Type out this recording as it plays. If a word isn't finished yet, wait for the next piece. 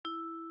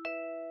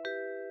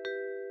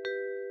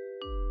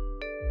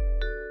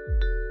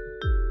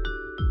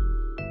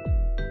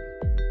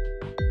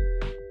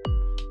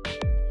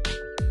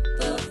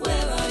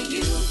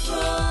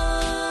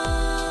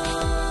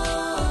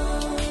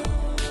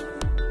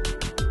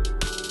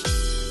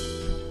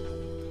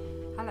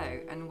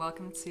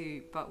welcome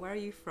to But Where Are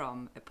You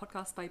From, a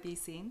podcast by Be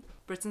Seen,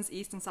 Britain's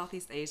East and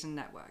Southeast Asian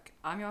network.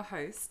 I'm your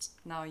host,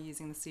 now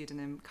using the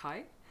pseudonym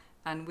Kai,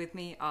 and with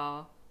me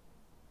are...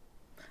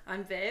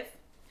 I'm Viv.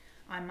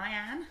 I'm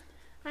Mayanne.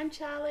 I'm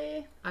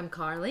Charlie. I'm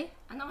Carly.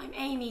 And I'm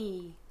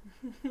Amy.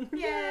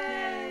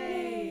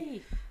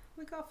 Yay!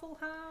 We got a full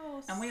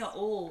house. And we are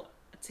all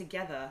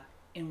together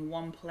in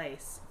one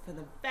place for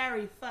the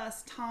very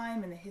first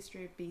time in the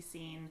history of Be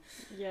Seen.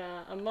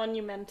 Yeah, a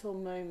monumental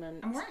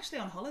moment. And we're actually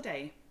on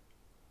holiday.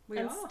 We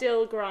and are.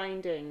 still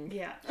grinding.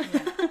 Yeah.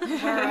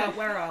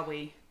 Where are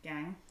we,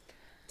 gang?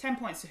 10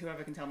 points to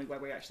whoever can tell me where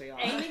we actually are.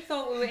 Amy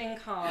thought we were in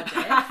Cardiff.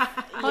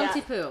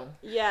 Pontypool.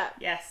 Yeah.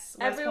 Yes.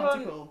 Where's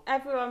Pontypool?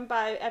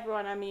 By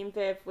everyone I mean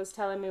Viv was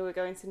telling me we're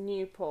going to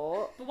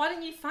Newport. But why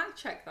didn't you fact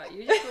check that?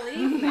 You just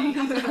believe me.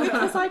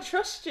 Because I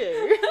trust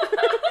you.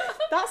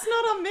 That's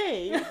not on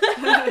me.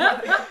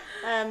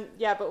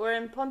 But we're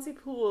in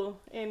Pontypool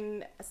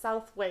in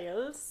South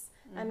Wales.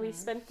 And we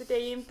spent the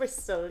day in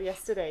Bristol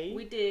yesterday.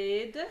 We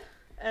did.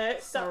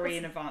 Sorry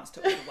in advance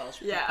to all the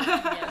Welsh people.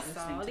 Yes,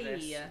 listening to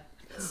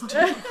this.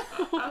 sorry.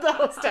 That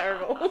was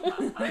terrible.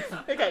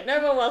 Okay, no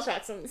more Welsh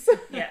accents.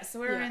 Yeah, so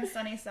we're in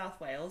sunny South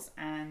Wales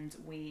and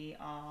we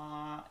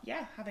are,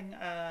 having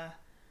a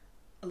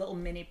little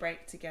mini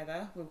break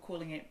together. We're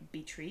calling it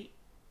Be Treat.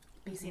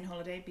 Be Seen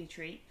Holiday, Be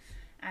Treat.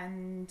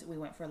 And we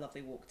went for a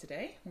lovely walk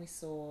today. We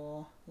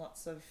saw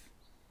lots of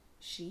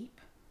sheep,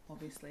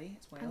 obviously.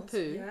 It's Wales. And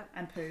poo. Yeah.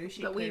 And poo,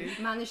 sheep But poo. we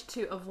managed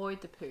to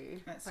avoid the poo.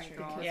 That's Thank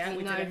true. God. Yeah, we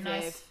we know did a Viv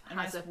nice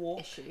has an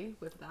walk. issue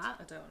with that.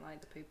 I don't like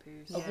the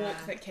poo-poos. A Yeah.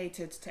 walk that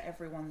catered to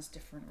everyone's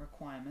different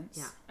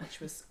requirements, which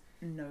was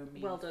no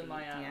mean Well done, feat.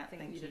 Mayanne. Yeah, I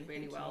think thank you did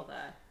really thank well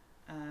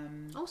you.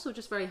 there. Also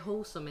just very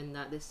wholesome in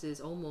that this is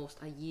almost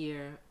a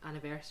year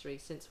anniversary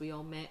since we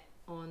all met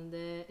on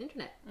the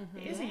internet.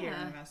 It is a year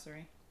Yeah.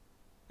 anniversary.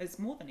 It's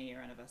more than a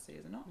year anniversary,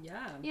 is it not?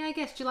 Yeah. Yeah, I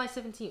guess July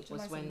 17th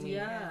was July when 17th, we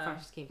yeah.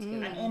 first came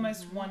together. And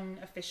almost one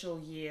official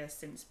year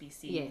since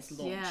BC's Yes.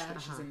 launch, Yeah.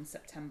 which is in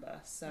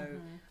September. So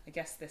I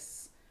guess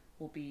this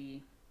will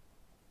be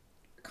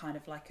kind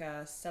of like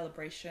a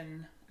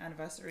celebration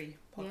anniversary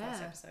podcast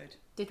Yeah. episode.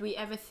 Did we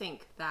ever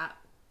think that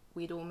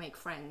we'd all make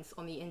friends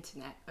on the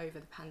internet over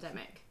the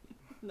pandemic?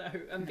 No,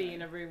 and be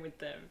in a room with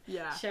them.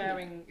 Yeah.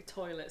 Sharing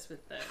toilets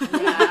with them.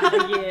 Yeah.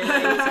 A year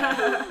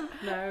later.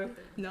 No.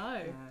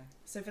 No.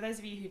 So for those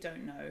of you who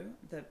don't know,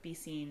 the Be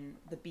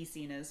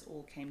Seeners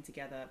all came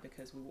together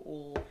because we were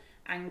all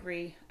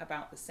angry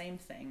about the same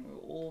thing. We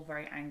were all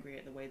very angry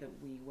at the way that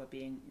we were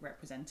being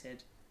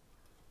represented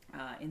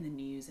in the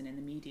news and in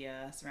the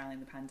media surrounding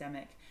the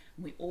pandemic.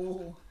 And we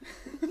all...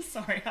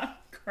 Sorry, I'm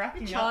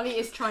cracking up. Charlie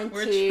is trying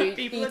We're to try- eat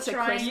people are a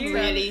trying crisp to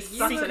really You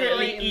secretly were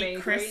subtly. eat eating me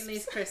for crisps. eating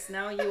these crisps.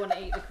 Now you want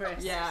to eat the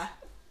crisps. Yeah.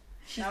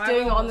 She's Now doing it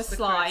everyone on the wants the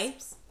sly.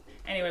 crisps.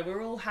 Anyway, we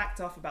were all hacked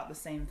off about the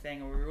same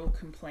thing, or we were all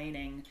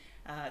complaining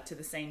to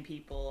the same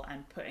people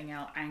and putting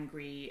out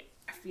angry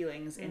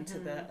feelings into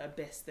the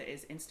abyss that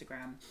is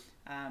Instagram.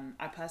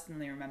 I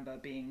personally remember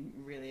being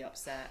really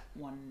upset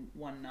one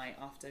night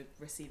after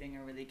receiving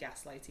a really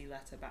gaslighty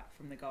letter back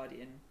from The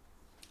Guardian,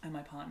 and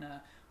my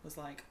partner was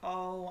like,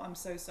 "Oh, I'm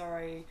so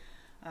sorry.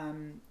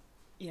 I'm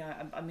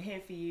here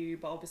for you,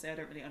 but obviously I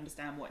don't really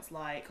understand what it's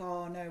like.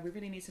 Oh no, we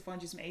really need to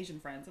find you some Asian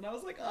friends." And I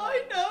was like,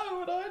 "I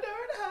know, but I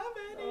don't have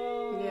any."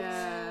 Oh.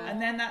 Yeah.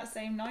 And then that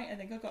same night, I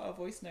think I got a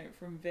voice note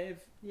from Viv,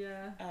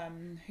 Yeah.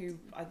 who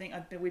I think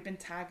we've been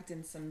tagged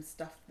in some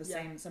stuff,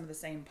 Yeah. some of the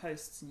same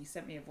posts, and you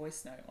sent me a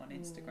voice note on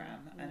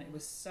Instagram, and it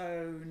was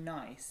so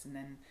nice. And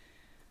then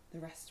the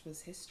rest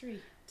was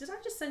history. Did I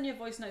just send you a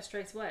voice note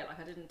straight away? Like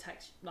I didn't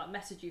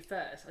message you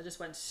first. I just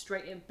went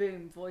straight in,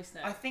 boom, voice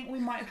note. I think we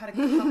might have had a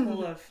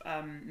couple of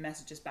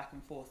messages back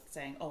and forth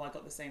saying, "Oh, I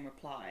got the same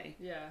reply."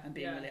 Yeah. And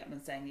being yeah. really up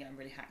and saying, "Yeah, I'm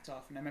really hacked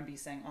off." And I remember you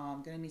saying, "Oh,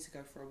 I'm going to need to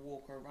go for a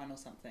walk or a run or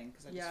something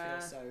because I just Yeah.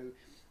 feel so.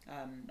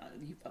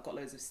 I've got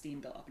loads of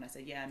steam built up." And I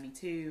said, "Yeah, me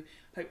too.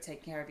 Hope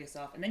taking care of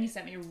yourself." And then you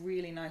sent me a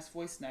really nice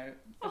voice note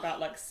about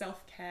like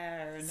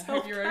self-care and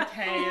hope you're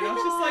okay. And I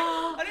was just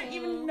like, I don't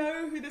even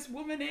know who this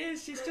woman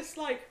is. She's just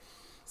like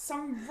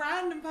some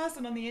random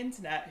person on the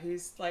internet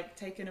who's like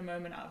taken a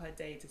moment out of her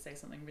day to say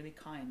something really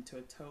kind to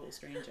a total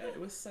stranger. It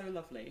was so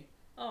lovely.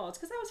 Oh, it's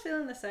because I was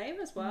feeling the same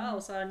as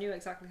well, so I knew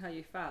exactly how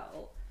you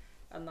felt,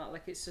 and that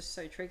like it's just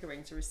so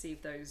triggering to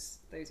receive those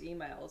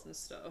emails and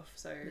stuff.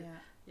 So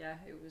yeah,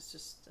 it was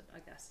just, I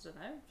guess, I don't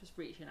know, just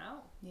reaching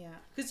out. Yeah.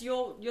 Because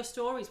your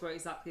stories were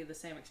exactly the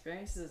same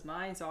experiences as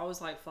mine, so I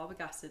was like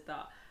flabbergasted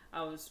that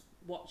I was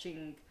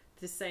watching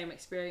the same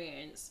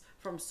experience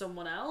from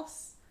someone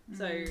else.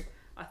 So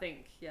I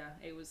think,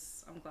 it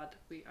was. I'm glad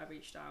I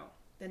reached out.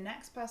 The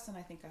next person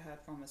I think I heard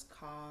from was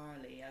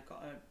Carly. I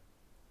got an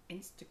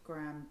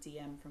Instagram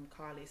DM from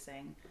Carly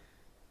saying,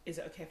 "Is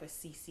it okay if I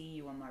CC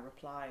you on my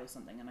reply or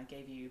something?" And I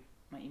gave you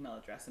my email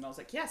address, and I was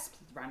like, "Yes,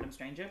 random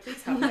stranger,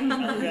 please have my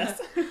email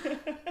address."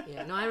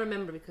 Yeah, no, I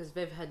remember because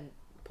Viv had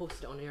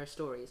posted it on your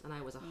stories and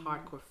I was a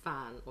hardcore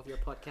fan of your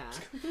podcast.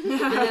 And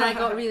then I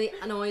got really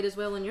annoyed as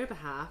well on your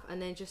behalf, and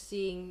then just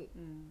seeing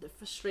the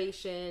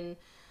frustration,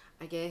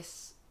 I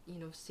guess,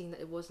 seeing that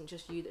it wasn't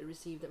just you that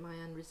received it,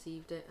 Mayan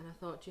received it, and I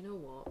thought, you know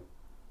what,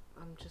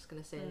 I'm just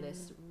going to send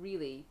this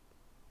really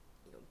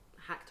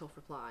hacked off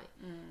reply.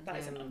 That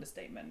is an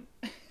understatement.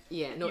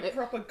 Yeah, no, You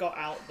proper got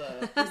out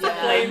the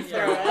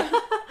Flamethrower.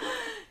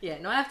 yeah,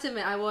 no, I have to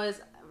admit, I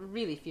was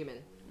really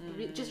fuming.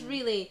 Just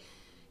really,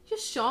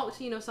 just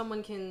shocked,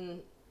 someone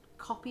can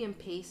copy and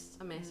paste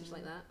a message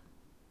like that.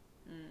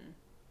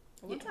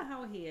 I wonder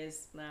how he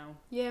is now.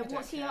 Yeah, don't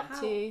what's he care. up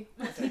to?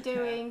 What's he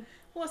doing?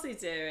 What's he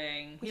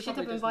doing? We He should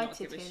probably have does not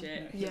invited give a him.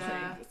 shit.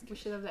 Yeah, we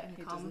should have let him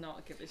He does come.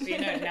 not give a But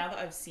shit. now that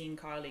I've seen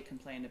Kylie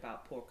complain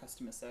about poor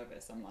customer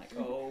service, I'm like,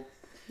 oh,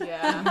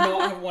 Yeah.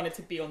 not have wanted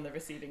to be on the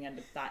receiving end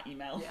of that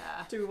email.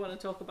 Yeah. Do we want to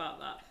talk about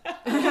that?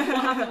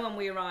 What happened when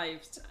we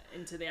arrived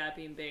into the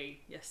Airbnb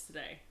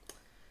yesterday?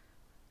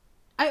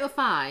 Out of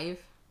 5,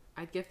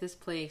 I'd give this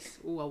place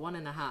a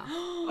 1.5.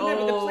 Oh, no,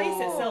 but the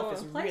place itself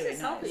is the place really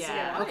itself nice. is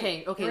Yeah. alright.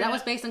 Okay, We're that in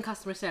was a- based on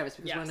customer service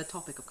because we're on the Yes.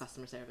 topic of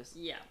customer service.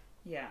 Yeah.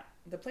 Yeah,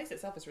 the place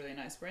itself is really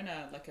nice. We're in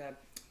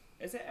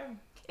is it a...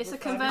 It's a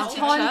refurbished converted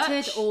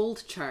Haunted church.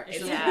 old church.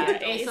 It's Yeah,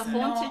 not- it's a not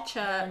haunted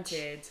church.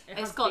 Haunted. It It's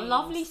has got beams.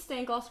 lovely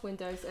stained glass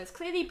windows. It's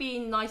clearly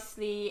been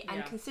nicely and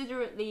Yeah.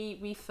 considerately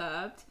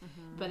refurbed,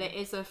 but it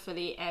is a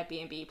fully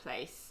Airbnb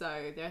place.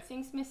 So there are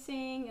things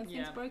missing and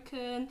things Yeah.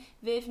 broken.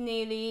 Viv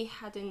nearly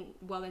had a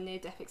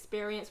near-death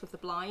experience with the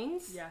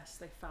blinds. Yes,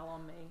 they fell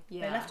on me.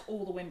 Yeah. They left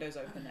all the windows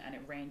open and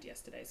it rained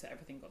yesterday, so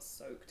everything got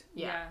soaked.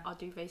 Yeah. Yeah. Our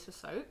duvets were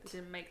soaked.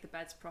 Didn't make the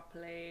beds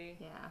properly.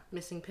 Yeah.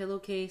 Missing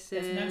pillowcases.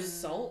 There's no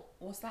salt.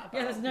 What's that about?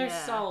 Yeah, there's no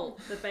Yeah.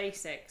 salt. The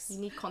basics. You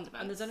need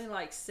condiments. And there's only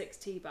like 6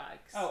 tea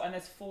bags. Oh, and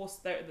there's 4.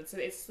 So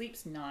it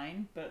sleeps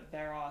 9, but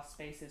there are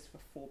spaces for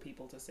 4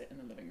 people to sit in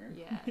the living room.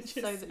 Yeah. which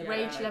So is the very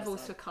rage bizarre.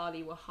 levels for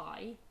Carly were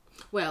high.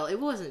 Well, it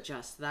wasn't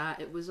just that.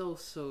 It was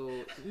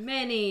also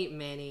many,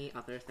 many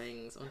other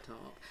things on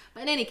top.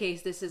 But in any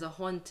case, this is a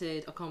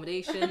haunted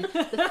accommodation.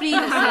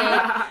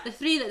 The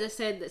three that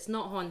said that's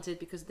not haunted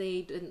because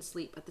they didn't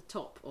sleep at the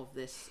top of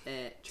this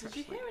church. Did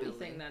you hear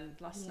anything then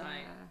last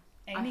night?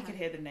 Amy I could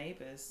hear the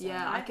neighbours.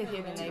 Yeah, I could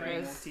hear the doing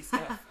neighbours. naughty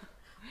stuff.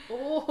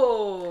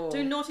 Oh!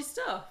 Doing naughty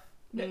stuff.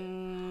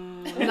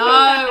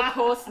 No, of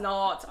course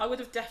not. I would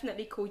have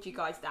definitely called you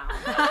guys down.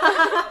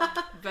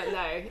 But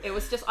no, it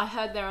was just I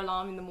heard their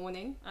alarm in the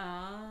morning.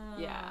 Ah.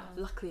 Yeah,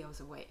 luckily I was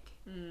awake.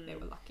 They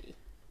were lucky.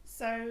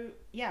 So,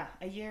 yeah,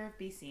 a year of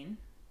Be Seen.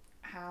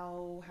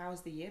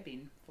 How's the year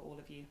been for all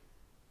of you?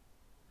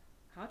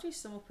 How do you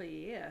sum up a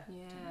year?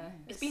 Yeah,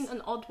 it's been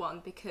an odd one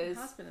It because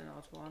has been an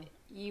odd one.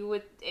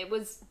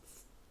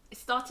 it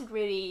started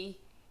really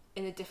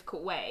in a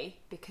difficult way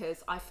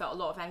because I felt a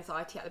lot of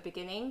anxiety at the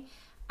beginning,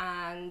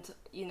 and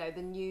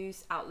the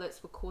news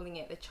outlets were calling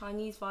it the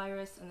Chinese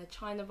virus and the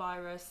China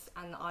virus,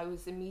 and I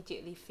was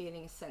immediately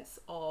feeling a sense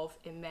of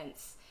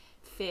immense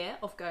fear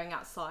of going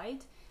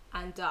outside.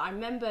 And I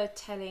remember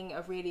telling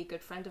a really good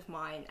friend of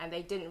mine, and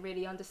they didn't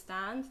really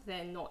understand.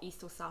 They're not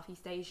East or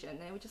Southeast Asian.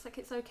 They were just like,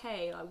 it's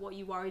okay, like, what are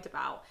you worried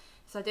about?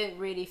 So I didn't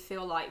really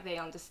feel like they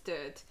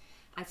understood.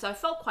 And so I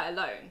felt quite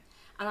alone.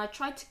 And I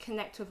tried to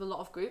connect with a lot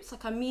of groups.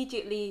 Like, I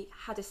immediately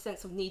had a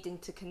sense of needing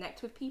to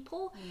connect with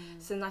people.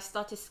 So then I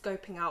started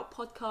scoping out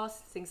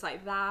podcasts, things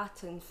like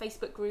that, and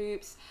Facebook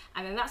groups.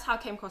 And then that's how I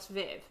came across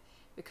Viv,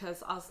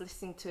 because I was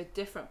listening to a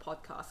different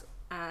podcast,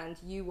 and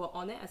you were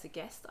on it as a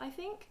guest, I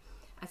think.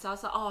 And so I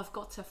was like, oh, I've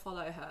got to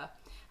follow her.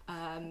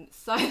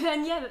 So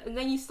then, and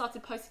then you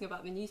started posting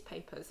about the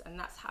newspapers, and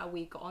that's how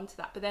we got onto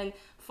that. But then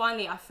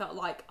finally, I felt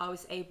like I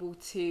was able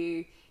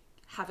to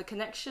have a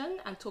connection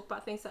and talk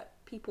about things that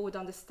people would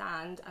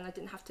understand, and I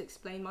didn't have to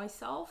explain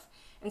myself.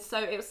 And so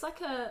it was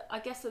like I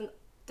guess an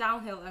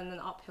downhill and an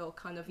uphill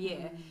kind of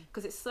year,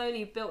 because it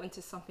slowly built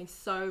into something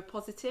so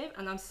positive,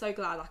 and I'm so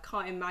glad. I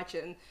can't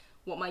imagine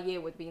what my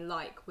year would be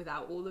like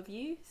without all of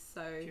you.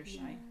 So Pure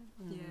shite.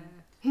 yeah.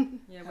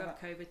 Yeah, we have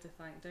COVID to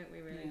thank, don't we,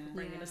 really, Yeah. for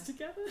bringing Yeah. us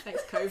together?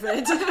 Thanks,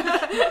 COVID.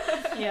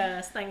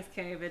 Yes, thanks,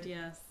 COVID,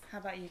 yes. How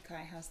about you,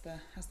 Kai? How's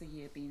the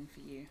year been for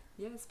you?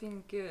 Yeah, it's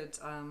been good.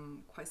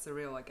 Quite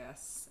surreal, I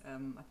guess.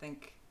 I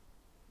think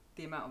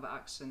the amount of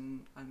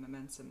action and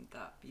momentum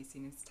that Be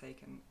Seen has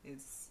taken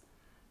is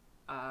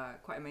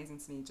quite amazing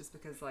to me, just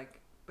because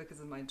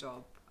of my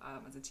job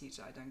as a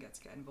teacher, I don't get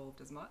to get involved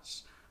as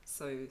much.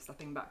 So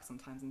stepping back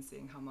sometimes and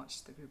seeing how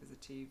much the group has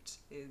achieved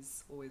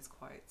is always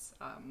quite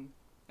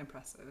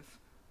impressive.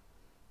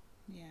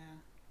 Yeah,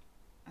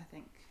 I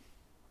think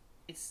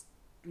it's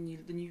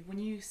when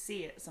you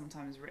see it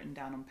sometimes written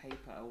down on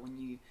paper, or when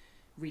you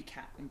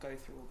recap and go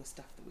through all the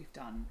stuff that we've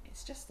done,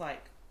 it's just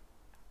like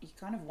you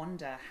kind of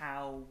wonder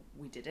how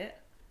we did it,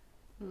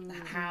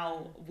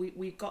 how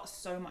we got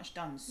so much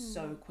done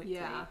so quickly,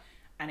 Yeah.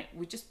 and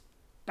we're just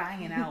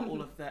banging out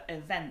all of the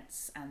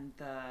events and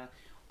the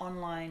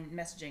online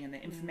messaging and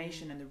the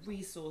information and the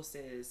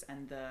resources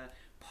and the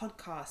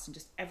podcasts and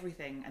just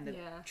everything and the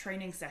Yeah.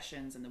 training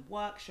sessions and the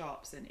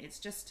workshops, and it's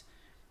just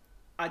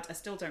I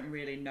still don't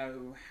really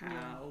know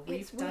how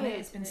we've It's done weird. it.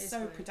 It's been It is so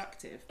weird.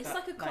 productive. It's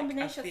but, like a I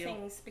combination feel- of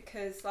things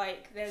because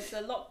like there's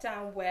a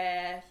lockdown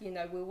where, you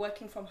know, we're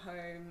working from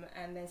home,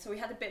 and then so we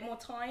had a bit more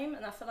time,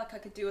 and I feel like I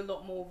could do a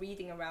lot more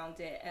reading around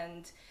it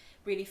and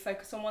really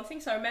focus on one thing.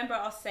 So I remember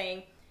us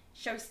saying,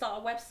 shall we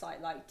start a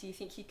website? Like, do you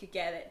think you could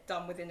get it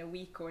done within a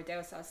week or a day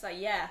or so? I was like,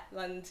 yeah.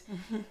 And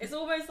it's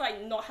almost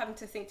like not having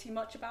to think too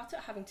much about it,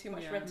 having too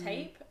much Yeah. red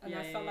tape. And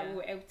I Yeah, felt yeah, like we yeah.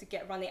 were able to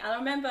get running. And I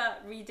remember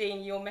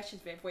reading your message,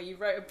 Viv, where you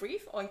wrote a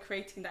brief on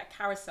creating that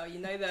carousel, you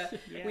know, the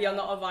Yeah. We Are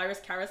Not a Virus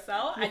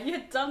carousel. And you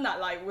had done that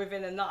like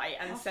within a night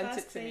and Our sent it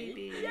first to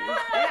baby. me.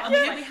 I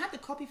mean, we had the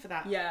copy for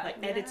that. Yeah.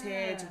 Like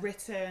edited, Yeah.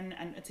 written,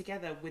 and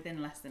together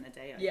within less than a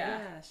day. I think. Yeah.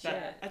 Yeah, But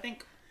shit. I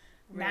think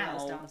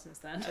Realised now, down since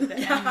then. at the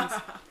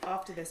end,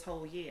 after this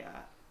whole year,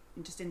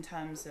 just in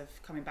terms of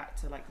coming back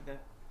to like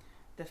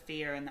the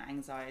fear and the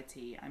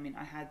anxiety, I mean,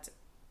 I had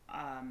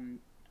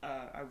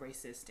a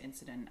racist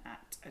incident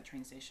at a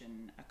train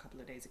station a couple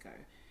of days ago,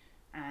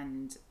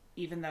 and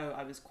even though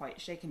I was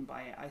quite shaken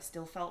by it, I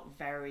still felt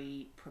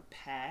very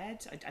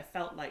prepared. I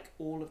felt like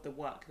all of the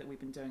work that we've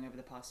been doing over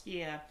the past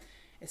year,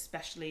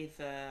 especially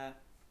the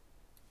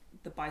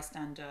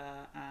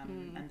bystander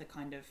and the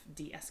kind of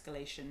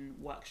de-escalation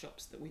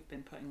workshops that we've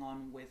been putting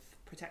on with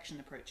protection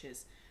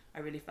approaches, I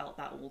really felt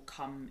that all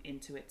come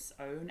into its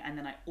own. And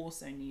then I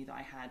also knew that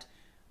I had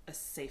a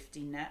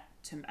safety net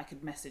I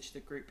could message the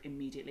group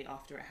immediately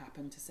after it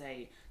happened to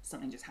say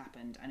something just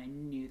happened, and I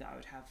knew that I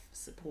would have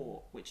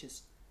support, which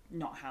is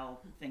not how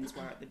things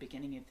were at the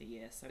beginning of the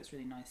year. So it's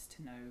really nice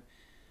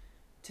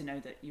to know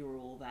that you're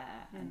all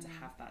there and to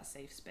have that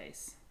safe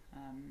space.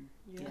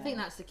 I think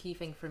that's the key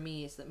thing for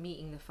me, is that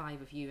meeting the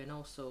five of you, and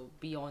also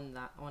beyond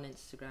that on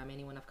Instagram,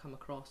 anyone I've come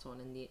across on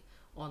in the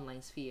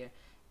online sphere,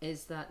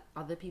 is that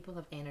other people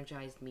have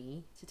energized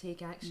me to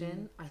take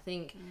action. I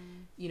think,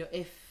 you know,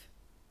 if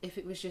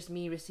it was just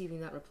me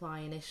receiving that reply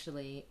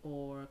initially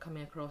or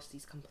coming across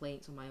these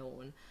complaints on my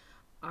own,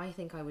 I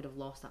think I would have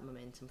lost that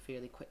momentum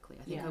fairly quickly.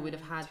 I think I would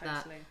have had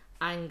that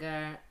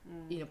anger,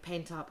 you know,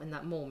 pent up in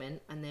that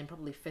moment, and then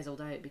probably fizzled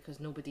out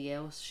because nobody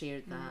else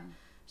shared that.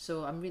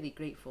 So I'm really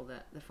grateful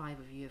that the five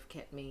of you have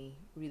kept me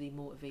really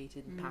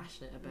motivated and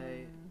passionate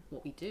about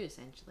what we do,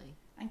 essentially.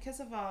 And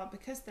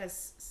because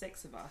there's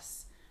 6 of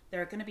us,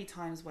 there are going to be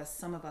times where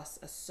some of us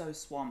are so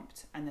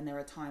swamped, and then there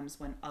are times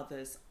when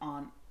others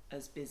aren't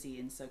as busy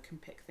and so can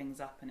pick things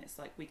up, and it's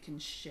like we can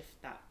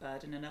shift that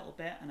burden a little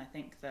bit. And I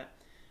think that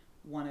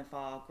one of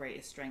our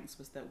greatest strengths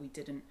was that we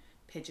didn't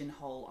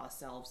pigeonhole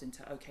ourselves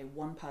into, okay,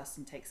 one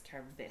person takes care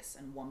of this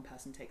and one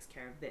person takes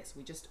care of this.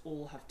 We just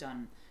all have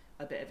done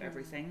a bit of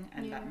everything,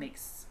 and that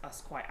makes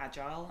us quite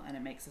agile, and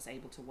it makes us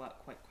able to work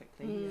quite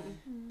quickly.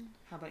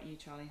 How about you,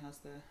 Charlie? How's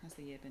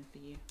the year been for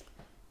you?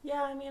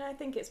 Yeah, I mean, I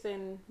think it's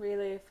been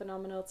really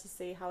phenomenal to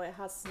see how it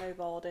has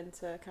snowballed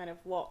into kind of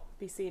what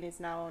Be Seen is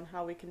now and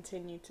how we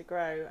continue to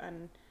grow,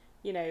 and,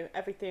 you know,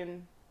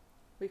 everything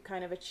we've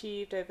kind of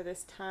achieved over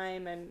this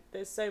time. And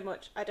there's so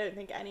much, I don't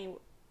think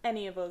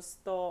any of us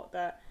thought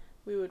that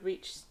we would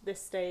reach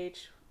this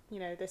stage, you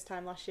know, this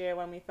time last year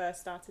when we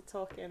first started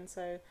talking.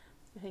 So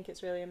I think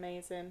it's really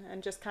amazing.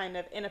 And just kind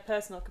of in a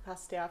personal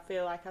capacity, I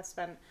feel like I've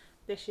spent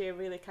this year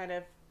really kind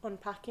of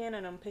unpacking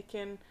and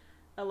unpicking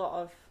a lot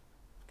of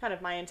kind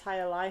of my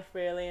entire life,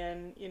 really,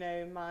 and, you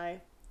know, my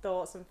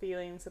thoughts and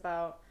feelings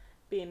about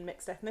being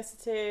mixed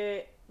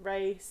ethnicity,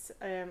 race,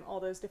 all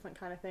those different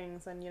kind of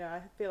things. And, you know,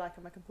 I feel like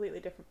I'm a completely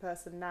different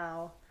person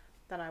now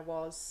than I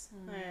was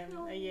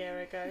a year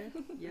ago.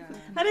 Yeah.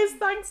 And it's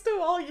thanks to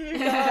all you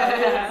guys.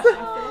 I feel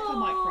like I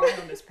might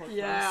cry on this podcast.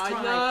 Yeah, I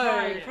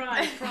know.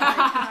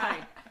 Cry.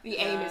 The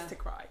aim is to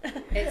cry.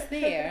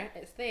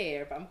 It's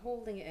there, but I'm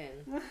holding it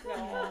in.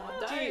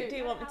 Do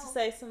you want me to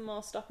say some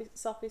more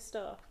soppy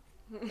stuff?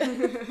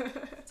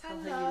 Tell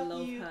her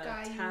you love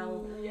her. Gayu.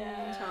 Tell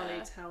Yeah.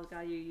 Charlie, tell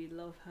Gayu you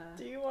love her.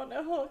 Do you want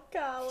a hug,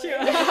 Carly?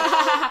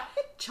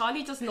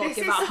 Charlie does not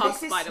give out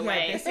hugs, by the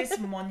way. This is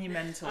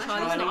monumental.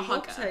 Charlie's not a Charlie,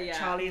 hugger.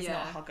 Charlie is Yeah.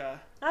 not a hugger.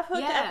 I've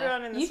hugged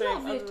everyone in this You've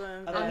room not lived- other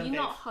than other than You're Viv.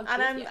 not hugged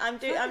and Viv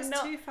yet. I'm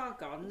not. too far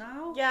gone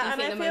now. Yeah, Do you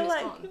and think I the feel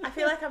moment's like gone? I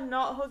feel like I'm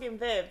not hugging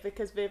Viv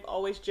because Viv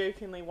always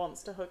jokingly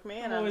wants to hug me,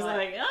 and I'm always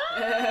like,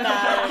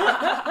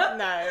 ah!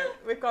 no,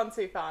 we've gone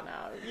too far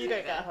now. You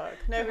don't get a hug.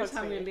 No Every hugs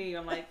time for we you. leave,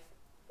 I'm like,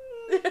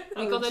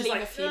 We've got to just leave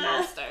like, a few "Ah."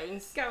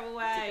 milestones. go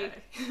away.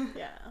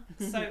 Yeah.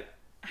 So,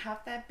 have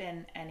there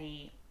been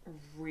any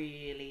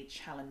really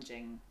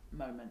challenging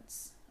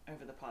moments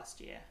over the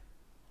past year?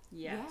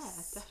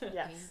 Yes. Yeah, definitely.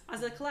 Yes.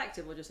 As a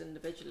collective or just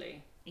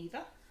individually?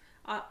 Either?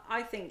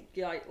 I think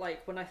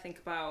like when I think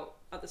about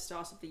at the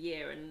start of the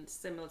year, and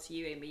similar to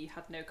you, Amy, you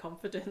had no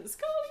confidence.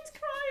 Carly's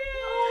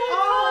crying.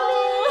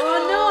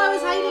 Oh no, I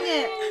was hiding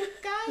it.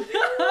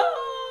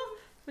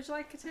 Would you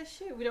like a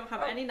tissue? We don't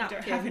have any We don't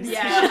napkins. have any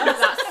Yeah,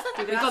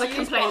 we've got to use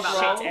complain Bob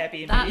about Ross. that. Shit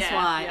Airbnb. That's Yeah,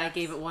 why I yes.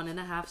 gave it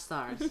 1.5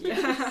 stars.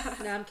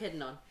 No, I'm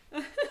kidding on.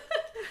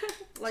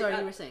 Like, Sorry, at,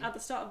 you were saying. at the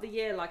start of the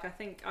year, like I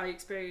think I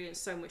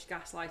experienced so much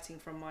gaslighting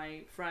from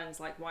my friends,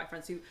 like white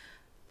friends, who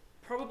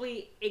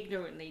probably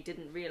ignorantly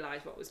didn't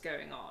realise what was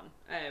going on,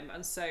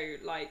 and so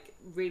like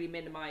really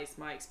minimised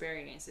my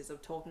experiences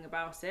of talking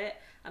about it.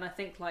 And I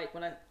think like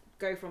when I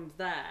go from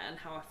there and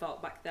how I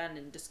felt back then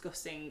in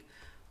discussing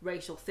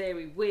racial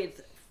theory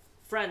with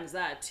friends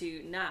there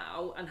to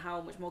now, and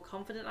how much more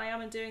confident I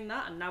am in doing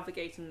that and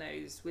navigating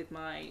those with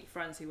my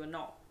friends who are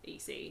not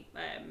EC,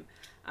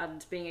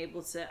 and being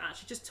able to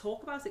actually just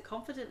talk about it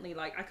confidently.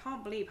 Like, I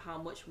can't believe how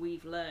much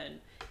we've learned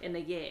in a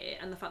year,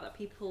 and the fact that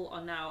people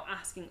are now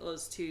asking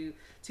us to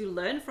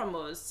learn from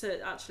us, to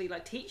actually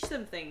like teach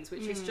them things,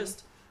 which is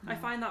just, I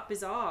find that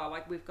bizarre.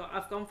 Like,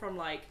 I've gone from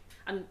like,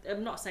 and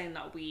I'm not saying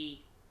that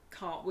we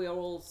can't, we're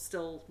all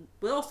still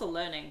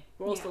learning,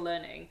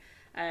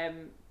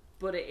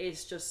 but it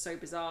is just so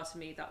bizarre to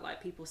me that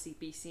like people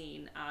be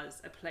seen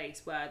as a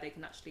place where they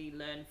can actually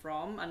learn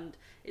from, and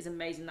it's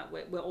amazing that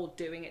we're all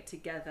doing it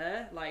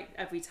together. Like,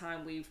 every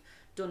time we've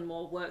done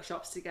more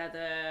workshops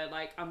together,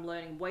 like I'm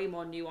learning way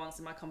more nuance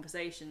in my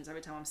conversations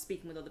every time I'm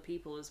speaking with other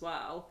people as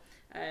well.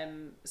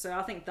 So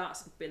I think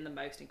that's been the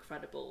most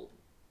incredible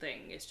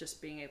thing, is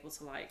just being able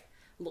to like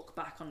look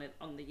back on it,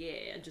 on the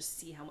year, and just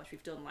see how much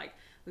we've done. Like,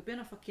 we've been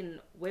a fucking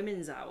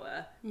women's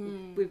hour.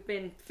 We've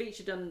been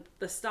featured on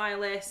The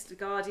Stylist,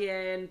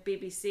 Guardian,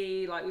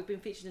 BBC. Like, we've been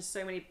featured in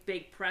so many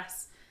big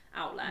press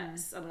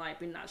outlets, and like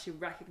been actually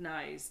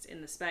recognised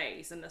in the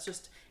space, and that's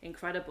just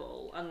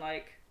incredible. And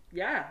like,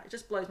 yeah, it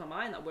just blows my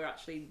mind that we're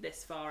actually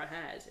this far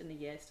ahead in a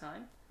year's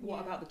time. What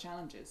about the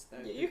challenges,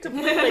 though? You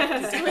completely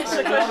switched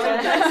the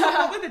question.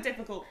 What were the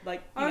difficult,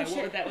 like, you know,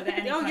 shit. were there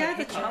any kind of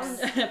the hiccups?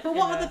 challenge. But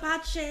what are the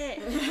bad shit?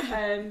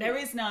 There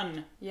is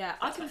none. Yeah,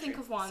 I can think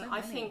of one. So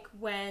I many. think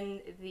when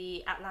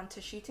the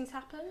Atlanta shootings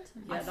happened,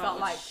 Yeah, I that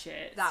felt was like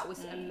shit. that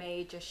was a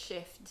major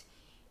shift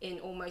in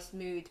almost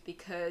mood,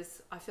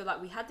 because I feel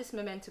like we had this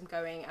momentum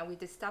going and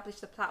we'd established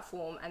the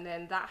platform, and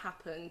then that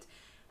happened,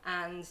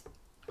 and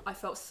I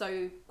felt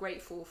so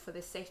grateful for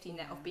the safety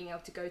net of being able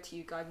to go to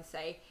you guys and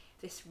say,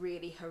 this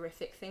really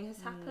horrific thing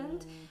has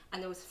happened,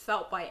 and it was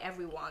felt by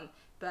everyone.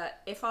 But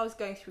if I was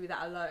going through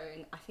that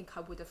alone, I think I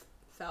would have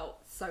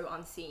felt so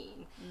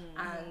unseen,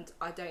 and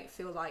I don't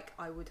feel like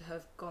I would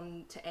have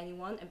gone to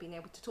anyone and been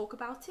able to talk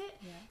about it.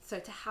 So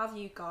to have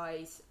you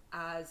guys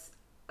as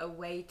a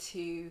way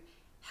to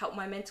help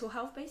my mental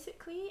health,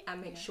 basically,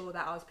 and make sure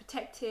that I was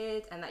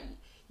protected, and that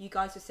you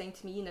guys were saying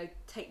to me, you know,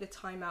 take the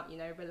time out, you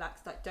know,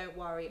 relax, like don't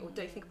worry, or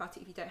don't think about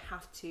it if you don't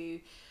have to.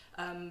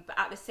 But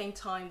at the same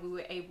time, we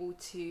were able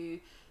to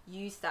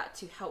use that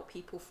to help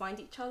people find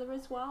each other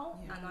as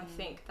well. And I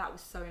think that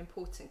was so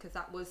important, because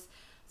that was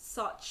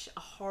such a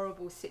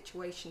horrible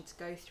situation to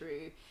go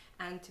through,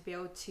 and to be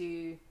able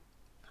to,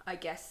 I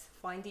guess,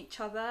 find each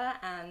other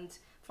and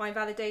find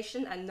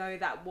validation and know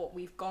that what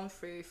we've gone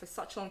through for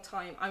such a long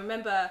time. I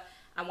remember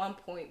at one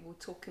point we were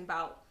talking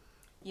about,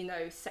 you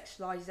know,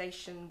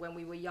 sexualization when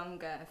we were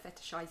younger, and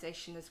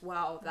fetishization as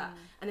well, that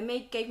and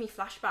it gave me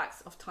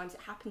flashbacks of times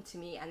it happened to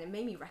me, and it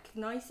made me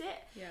recognize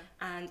it.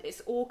 And it's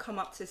all come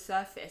up to the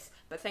surface,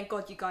 but thank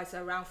God you guys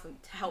are around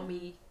to help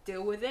me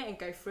deal with it and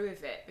go through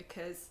with it,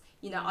 because,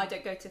 you know, I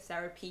don't go to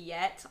therapy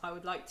yet. I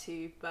would like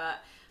to, but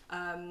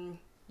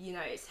you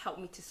know, it's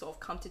helped me to sort of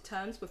come to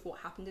terms with what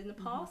happened in the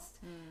past,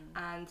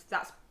 and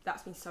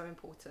that's been so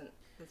important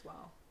as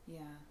well.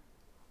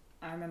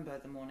 I remember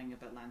the morning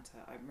of Atlanta.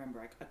 I remember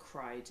I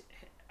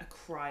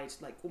cried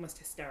like almost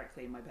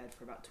hysterically in my bed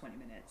for about 20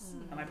 minutes,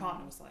 and my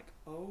partner was like,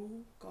 "Oh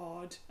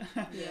God,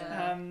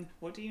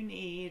 what do you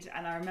need?"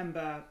 And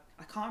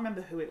I can't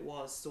remember who it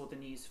was, saw the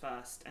news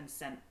first and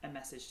sent a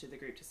message to the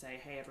group to say,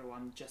 "Hey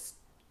everyone, just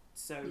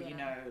so you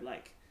know,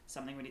 like,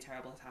 something really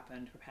terrible has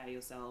happened. Prepare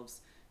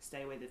yourselves.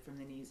 Stay away from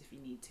the news if you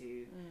need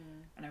to."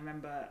 And I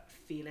remember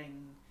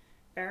feeling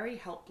very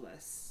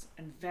helpless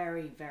and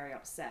very, very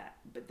upset,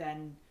 but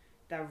then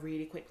that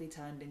really quickly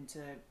turned into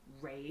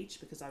rage,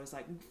 because I was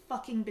like, we've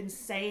fucking been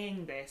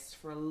saying this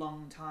for a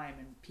long time,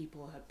 and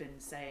people have been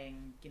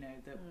saying, you know,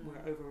 that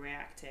we're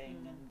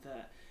overreacting, and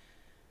that,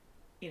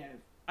 you know,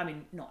 I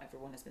mean, not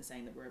everyone has been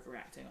saying that we're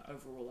overreacting.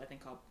 Overall, I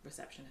think our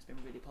reception has been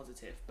really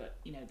positive, but,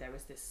 you know, there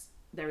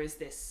is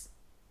this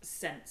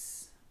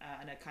sense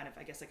and a kind of,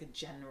 I guess, like a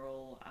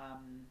general,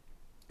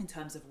 in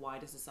terms of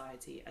wider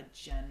society, a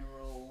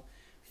general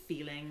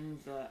feeling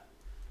that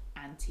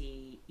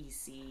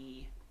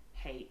anti-EC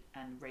hate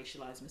and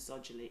racialized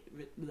misogyny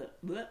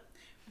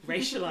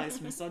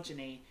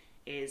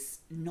is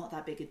not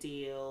that big a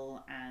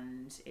deal,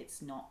 and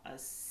it's not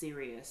as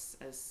serious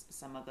as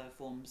some other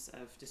forms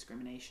of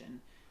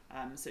discrimination.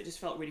 So it just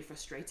felt really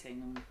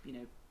frustrating, and, you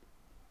know,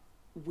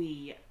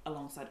 we,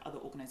 alongside other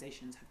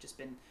organisations, have just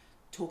been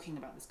talking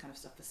about this kind of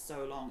stuff for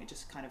so long. It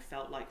just kind of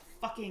felt like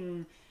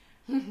fucking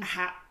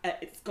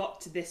it's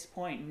got to this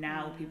point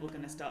now. People are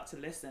going to start to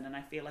listen, and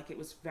I feel like it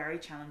was very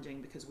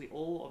challenging, because we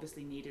all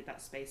obviously needed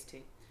that space to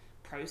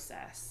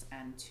process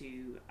and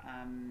to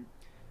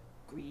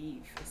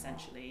grieve,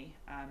 essentially.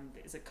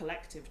 It's a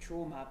collective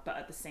trauma, but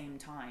at the same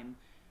time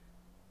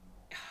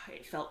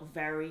it felt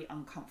very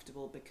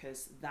uncomfortable,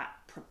 because that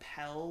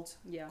propelled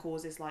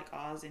causes like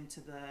ours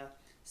into the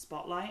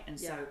spotlight. And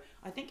so Yeah.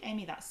 I think,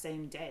 Amy, that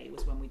same day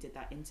was when we did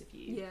that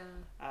interview.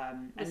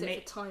 Was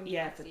it for Time for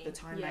magazine? the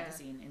Time Yeah.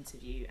 magazine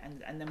interview,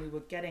 and then we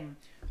were getting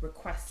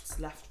requests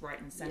left, right,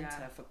 and centre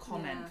Yeah. for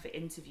comment, Yeah. for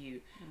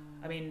interview.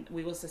 I mean,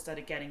 we also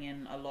started getting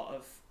in a lot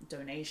of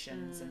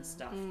donations and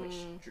stuff, which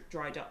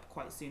dried up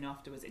quite soon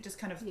afterwards. It just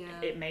kind of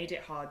Yeah. it made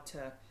it hard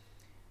to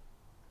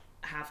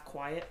have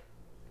quiet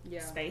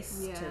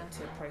space Yeah.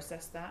 to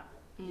process that.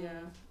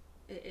 Yeah,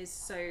 it is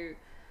so.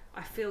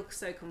 I feel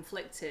so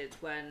conflicted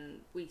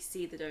when we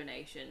see the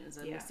donations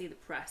and we see the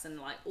press and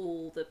like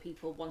all the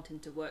people wanting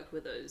to work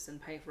with us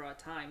and pay for our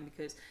time,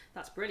 because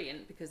that's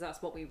brilliant, because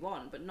that's what we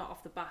want, but not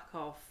off the back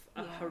of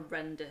a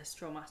horrendous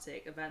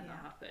traumatic event that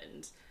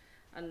happened.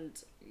 And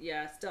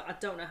still I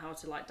don't know how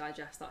to like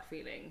digest that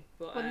feeling.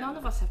 But Well, none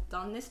of us have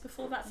done this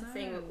before. That's the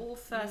thing. We're all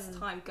first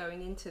time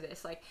going into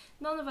this. Like,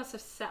 none of us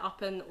have set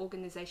up an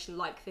organisation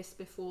like this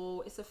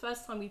before. It's the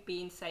first time we've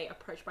been, say,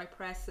 approached by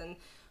press and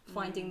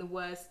finding the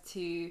words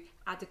to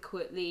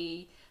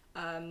adequately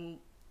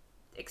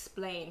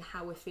explain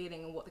how we're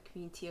feeling and what the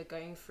community are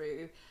going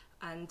through.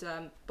 And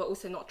but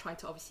also not trying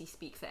to obviously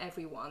speak for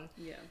everyone.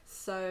 Yeah.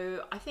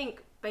 So I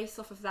think based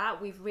off of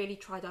that, we've really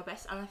tried our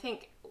best. And I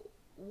think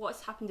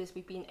what's happened is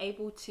we've been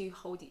able to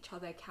hold each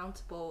other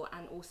accountable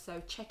and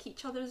also check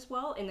each other as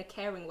well in a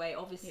caring way,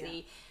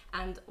 obviously.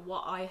 And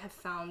what I have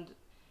found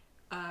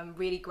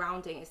really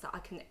grounding is that I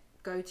can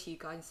go to you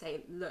guys and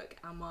say, look,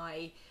 am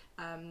I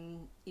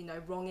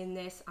wrong in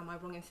this? Am I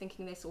wrong in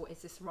thinking this, or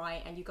is this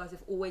right? And you guys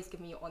have always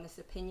given me your honest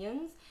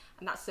opinions,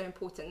 and that's so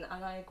important.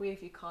 And I agree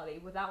with you, Carly.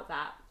 Without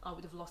that, I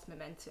would have lost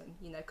momentum,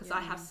 because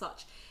I have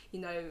such,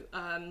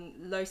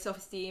 low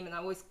self-esteem, and I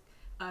always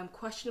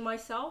question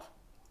myself.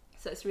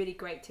 So it's really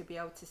great to be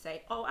able to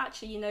say, oh,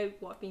 actually,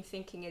 what I've been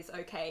thinking is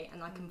okay,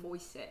 and I can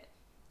voice it.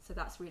 So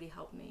that's really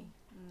helped me.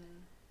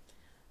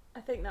 I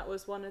think that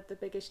was one of the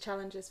biggest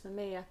challenges for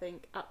me, I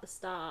think, at the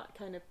start,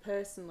 kind of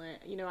personally.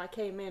 I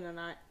came in and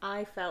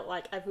I felt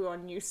like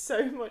everyone knew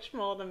so much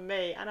more than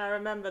me. And I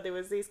remember there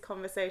was these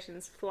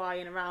conversations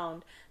flying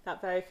around that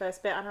very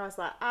first bit, and I was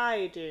like,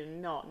 I do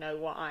not know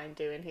what I'm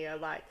doing here.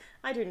 Like,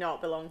 I do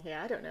not belong here.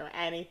 I don't know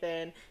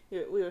anything.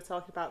 We were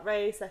talking about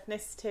race,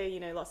 ethnicity,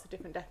 lots of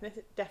different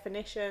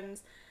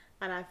definitions.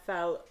 And I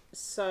felt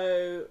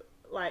so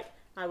like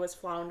I was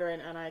floundering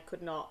and I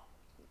could not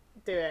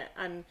do it.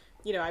 And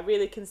I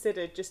really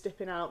considered just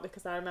dipping out,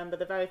 because I remember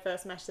the very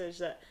first message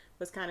that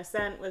was kind of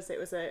sent was, it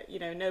was a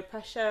no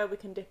pressure, we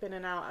can dip in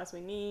and out as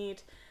we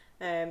need,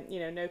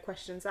 no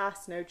questions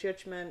asked, no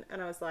judgment.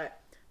 And I was like,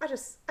 I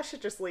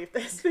should just leave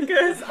this,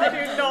 because I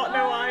do not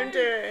know what I'm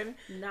doing.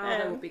 Now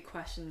there will be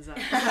questions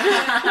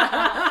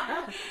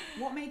asked.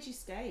 What made you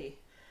stay?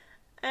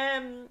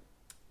 The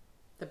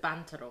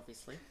banter,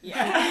 obviously.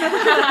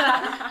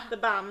 The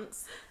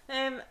bants.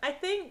 I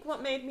think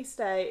what made me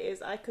stay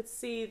is I could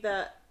see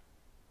that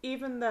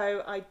even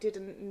though I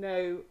didn't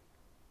know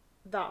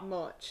that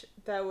much,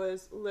 there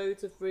was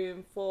loads of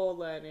room for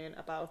learning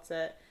about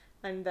it,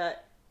 and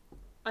that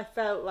I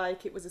felt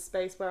like it was a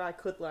space where I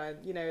could learn,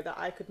 that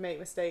I could make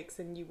mistakes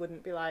and you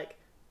wouldn't be like,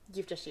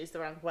 you've just used the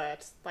wrong word,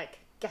 like,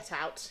 get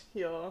out,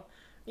 there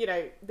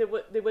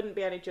wouldn't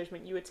be any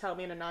judgment. You would tell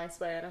me in a nice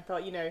way, and I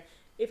thought,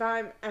 if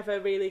I'm ever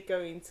really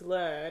going to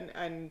learn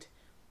and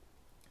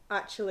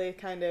actually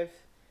kind of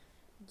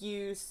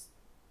use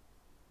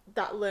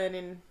that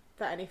learning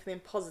for anything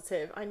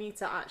positive, I need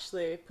to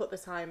actually put the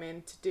time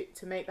in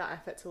to make that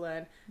effort to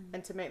learn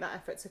and to make that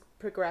effort to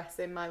progress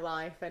in my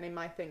life and in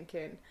my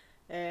thinking.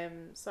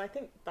 So I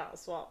think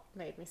that's what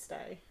made me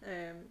stay.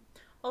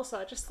 Also,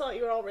 I just thought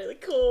you were all really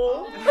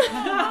cool.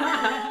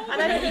 And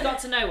then you got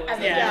to know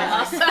us.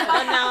 Yeah.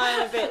 And now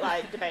I'm a bit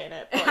like debating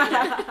it.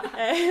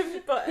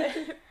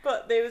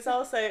 But there was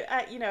also,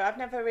 I've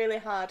never really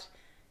had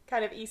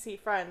kind of EC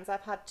friends.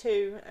 I've had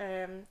two.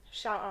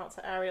 Shout out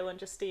to Ariel and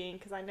Justine,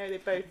 because I know they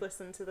both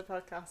listen to the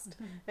podcast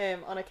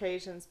on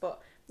occasions.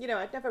 But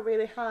I'd never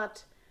really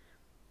had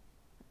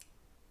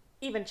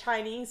even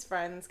Chinese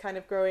friends kind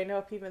of growing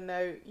up, even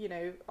though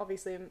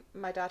obviously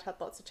my dad had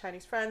lots of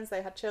Chinese friends.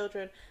 They had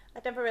children.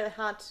 I'd never really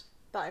had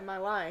that in my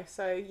life.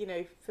 So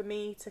for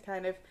me to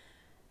kind of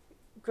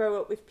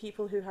grow up with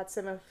people who had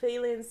similar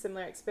feelings,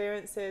 similar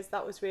experiences,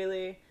 that was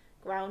really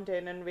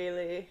grounding and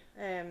really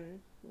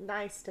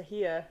nice to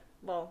hear.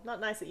 Well,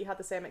 not nice that you had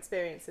the same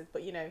experiences,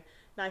 but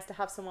nice to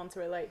have someone to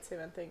relate to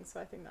and things.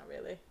 So I think that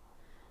really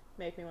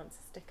made me want to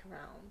stick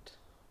around.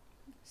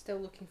 Still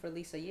looking for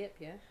Lisa Yip,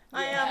 yeah?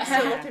 I am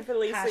still looking for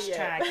Lisa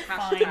Yip.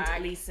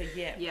 Find Lisa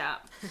Yip. Yeah.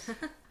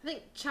 I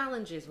think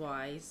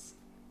challenges-wise,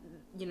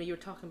 you were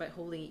talking about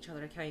holding each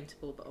other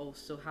accountable, but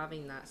also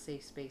having that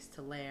safe space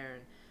to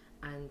learn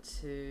and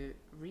to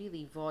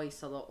really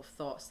voice a lot of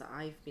thoughts that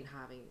I've been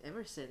having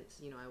ever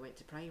since, I went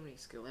to primary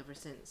school, ever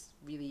since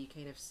really you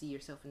kind of see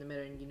yourself in the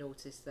mirror and you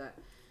notice that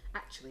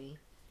actually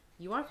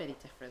you are very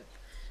different.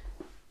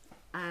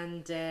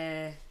 And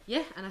and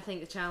I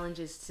think the challenge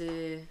is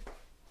to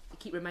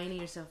keep reminding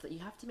yourself that you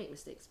have to make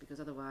mistakes, because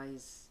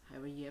otherwise how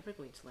are you ever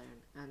going to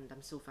learn? And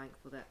I'm so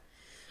thankful that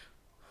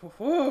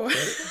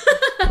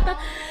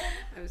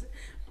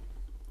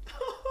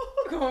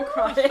go on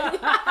crying.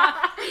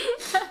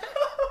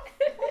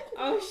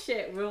 Oh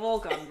shit, we've all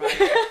gone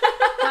right.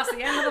 That's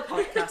the end of the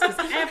podcast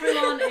because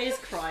everyone is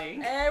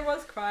crying.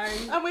 Everyone's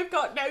crying. And we've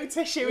got no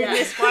tissue Yeah. in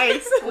this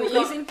place. We're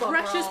using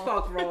precious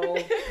bog roll.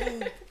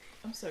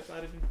 I'm so glad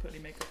I didn't put any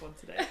makeup on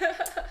today.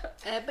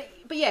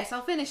 But yes,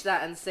 I'll finish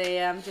that and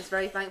say I'm just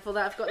very thankful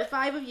that I've got the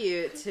 5 of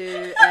you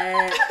to.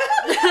 I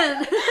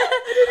didn't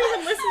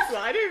even listen to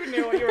that. I don't even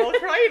know what you're all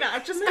crying at.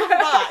 I've just come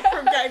back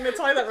from getting the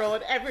toilet roll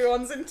and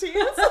everyone's in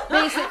tears.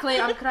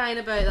 Basically, I'm crying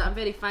about that. I'm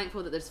very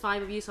thankful that there's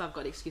 5 of you, so I've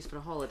got an excuse for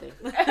a holiday.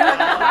 You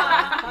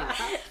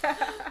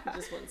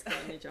just want to go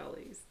on your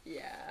jollies.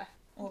 Yeah.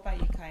 What about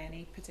you, Kai?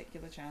 Any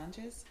particular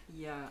challenges?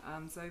 Yeah.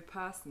 So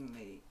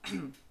personally, there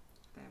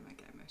I might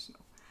get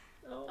emotional.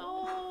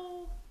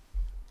 Oh.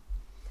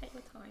 Take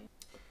your time.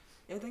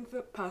 I think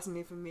that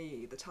personally for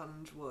me, the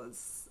challenge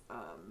was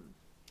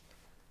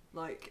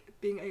like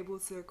being able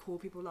to call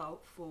people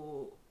out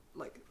for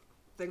like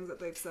things that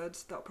they've said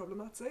that are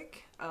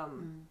problematic,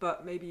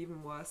 but maybe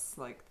even worse,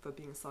 like for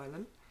being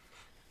silent.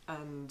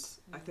 And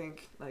I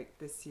think like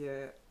this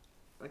year,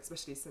 like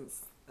especially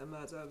since the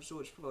murder of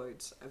George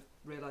Floyd, I've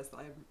realised that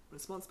I'm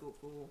responsible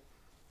for,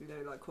 you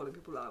know, like calling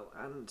people out.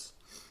 And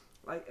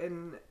like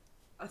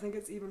I think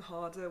it's even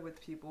harder with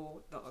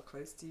people that are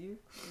close to you,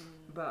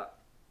 but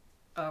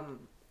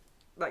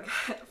like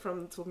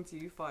from talking to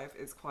you 5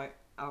 is quite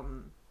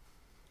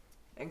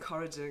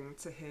encouraging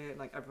to hear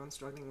like everyone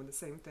struggling with the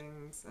same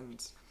things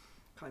and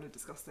kind of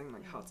discussing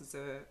like how to do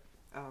it.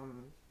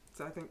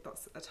 So I think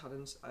that's a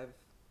challenge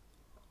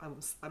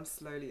I'm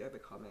slowly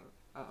overcoming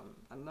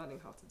and learning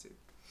how to do.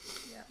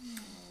 Yeah.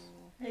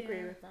 I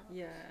agree with that.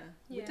 Yeah.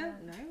 We Yeah.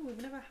 don't know.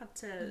 We've never had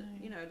to,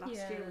 you know, last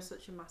year Yeah. was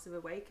such a massive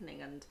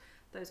awakening, and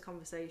those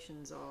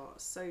conversations are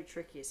so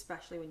tricky,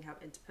 especially when you have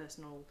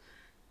interpersonal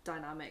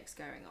dynamics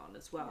going on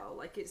as well.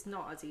 Like, it's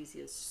not as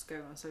easy as just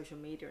going on social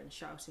media and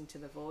shouting to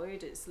the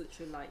void. It's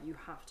literally like you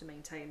have to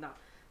maintain that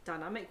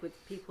dynamic with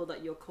people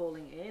that you're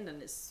calling in,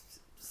 and it's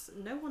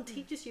no one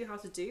teaches you how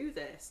to do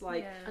this.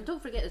 Like, And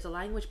don't forget, there's a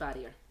language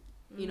barrier.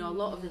 You know, a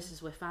lot of this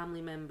is with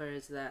family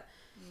members that,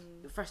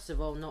 first of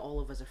all, not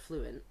all of us are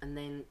fluent, and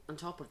then on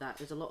top of that,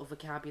 there's a lot of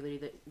vocabulary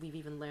that we've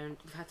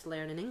had to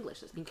learn in English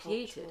that's been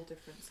created. Cultural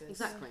differences.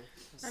 Exactly.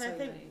 And I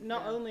think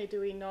not only do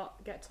we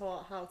not get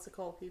taught how to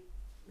call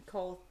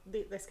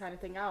this kind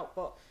of thing out,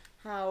 but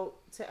how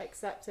to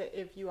accept it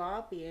if you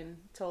are being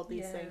told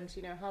these things.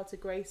 You know, how to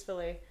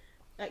gracefully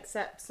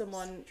accept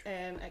someone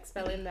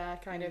expelling their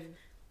kind of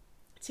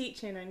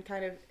teaching and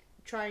kind of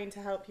trying to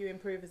help you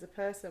improve as a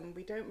person.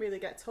 We don't really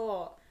get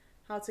taught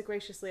how to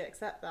graciously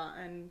accept that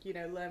and, you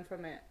know, learn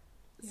from it.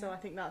 So I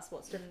think that's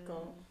what's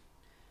difficult.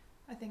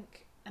 I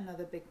think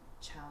another big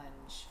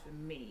challenge for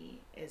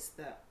me is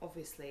that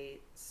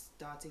obviously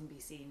starting Be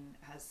Seen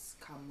has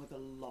come with a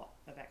lot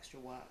of extra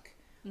work,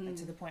 and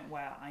to the point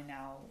where I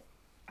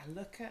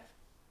look at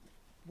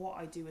what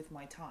I do with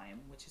my time,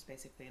 which is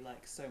basically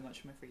like so much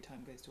of my free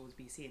time goes towards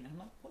Be Seen, and I'm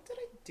like, what did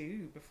I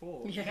do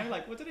before? You know,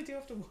 like what did I do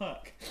after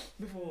work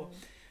before?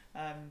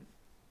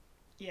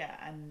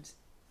 And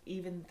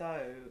even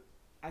though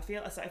I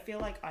feel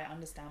like I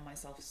understand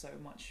myself so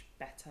much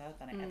better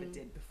than I ever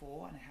did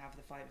before, and I have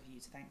the 5 of you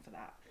to thank for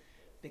that,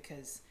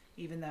 because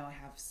even though I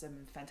have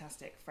some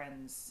fantastic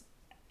friends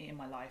in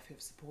my life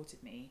who've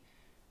supported me,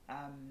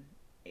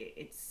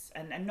 it's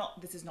not,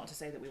 this is not to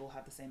say that we all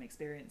have the same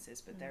experiences,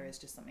 but there is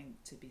just something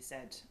to be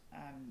said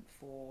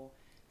for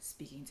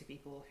speaking to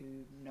people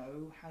who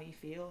know how you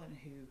feel and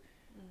who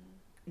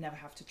never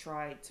have to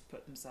try to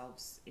put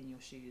themselves in your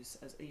shoes,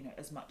 as you know,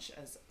 as much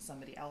as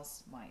somebody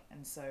else might.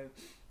 And so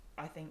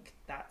I think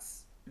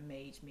that's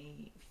made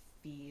me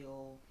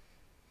feel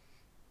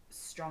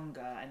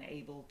stronger and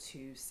able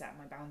to set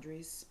my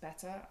boundaries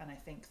better. And I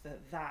think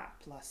that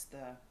plus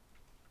the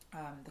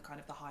kind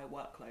of the high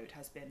workload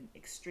has been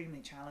extremely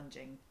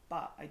challenging,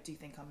 but I do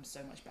think I'm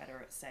so much better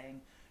at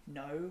saying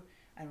no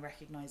and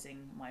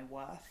recognizing my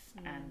worth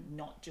and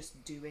not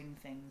just doing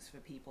things for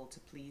people to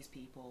please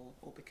people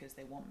or because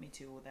they want me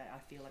to, or that I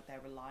feel like they're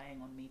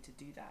relying on me to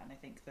do that. And I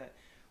think that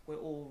we're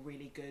all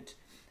really good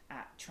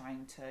at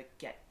trying to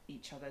get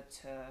each other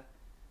to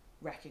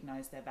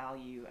recognize their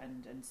value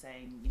and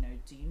saying, you know,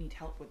 do you need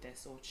help with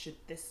this, or should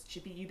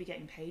you be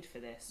getting paid for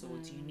this, or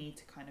do you need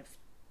to kind of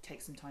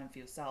take some time for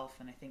yourself?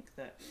 And I think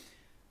that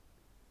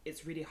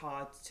it's really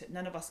hard to,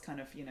 none of us kind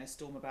of, you know,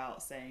 storm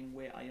about saying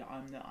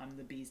I'm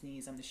the bee's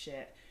knees, I'm the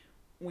shit.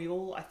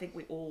 I think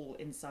we all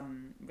in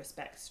some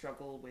respects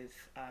struggle with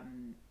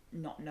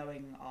not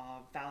knowing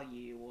our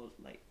value or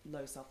like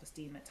low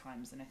self-esteem at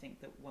times, and I think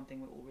that one thing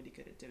we're all really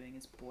good at doing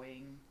is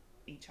buoying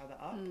each other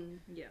up.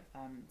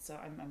 So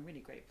I'm really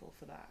grateful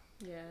for that.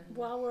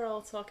 While we're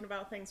all talking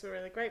about things we're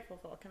really grateful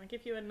for, can I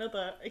give you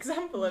another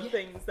example of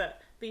things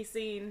that Be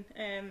Seen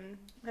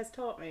has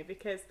taught me?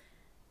 Because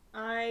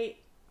I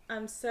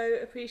am so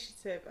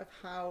appreciative of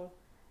how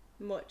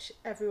much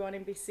everyone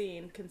in Be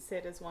Seen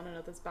considers one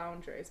another's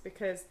boundaries,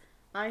 because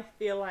I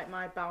feel like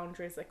my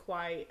boundaries are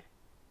quite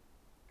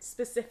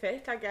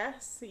specific, I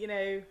guess. You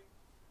know,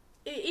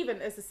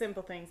 even as the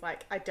simple things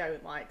like I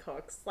don't like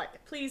hugs.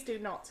 Like, please do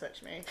not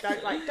touch me.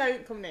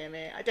 Don't come near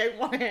me. I don't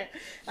want it.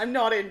 I'm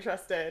not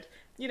interested.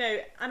 You know,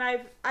 and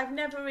I've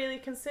never really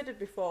considered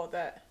before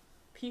that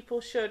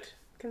people should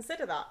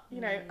consider that.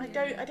 You know, I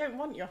don't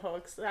want your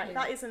hugs. Like,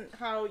 that isn't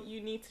how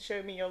you need to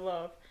show me your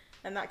love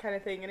and that kind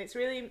of thing. And it's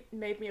really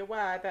made me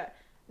aware that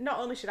not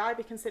only should I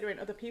be considering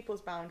other people's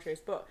boundaries,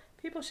 but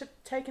people should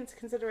take into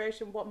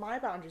consideration what my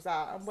boundaries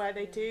are and where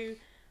they do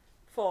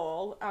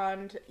fall.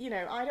 And, you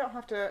know, I don't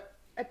have to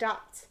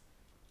adapt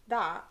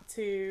that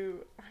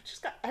to... I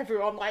just got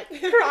everyone, like,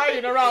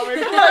 crying around me.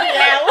 Bloody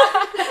hell.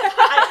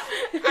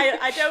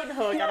 I don't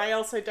hug and I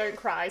also don't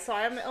cry, so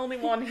I am the only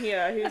one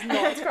here who's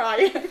not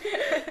crying.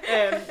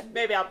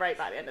 Maybe I'll break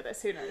by the end of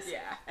this, who knows.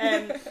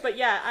 Yeah. But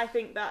yeah, I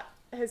think that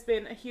has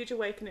been a huge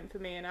awakening for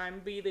me, and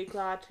I'm really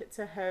glad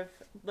to have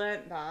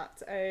learnt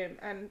that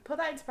and put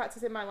that into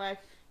practice in my life,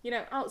 you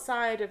know,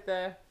 outside of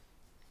the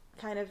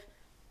kind of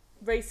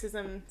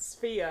racism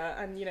sphere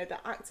and, you know,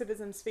 the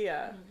activism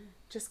sphere.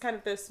 Just kind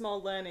of those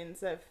small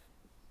learnings of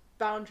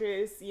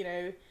boundaries, you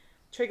know,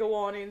 trigger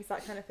warnings,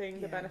 that kind of thing,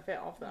 the benefit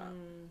of that.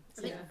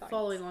 I think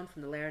following on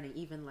from the learning,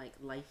 even like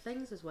life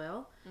things as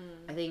well.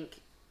 I think,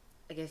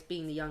 I guess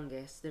being the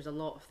youngest, there's a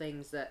lot of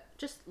things that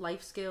just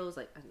life skills,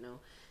 like, I don't know,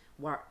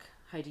 work.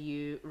 How do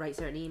you write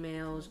certain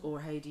emails, or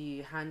how do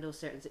you handle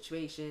certain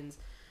situations?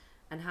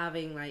 And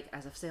having, like,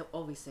 as I've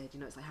always said, you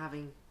know, it's like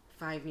having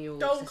 5 new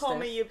older sisters. Don't call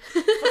me your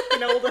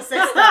fucking older sister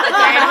again.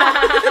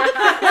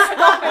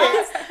 Stop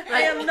it.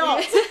 I am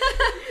not.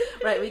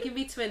 Right, we can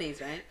be twinnies,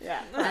 right?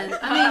 Yeah. And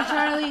I mean,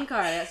 Charlie and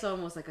Cara, that's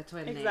almost like a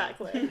twin name.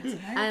 Exactly.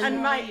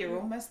 And you're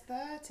almost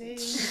 30.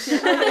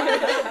 Don't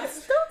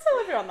tell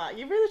everyone that.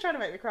 You're really trying to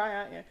make me cry,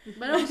 aren't you?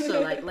 But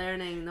also, like,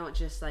 learning not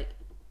just, like,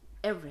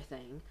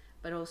 everything,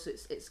 but also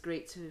it's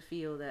great to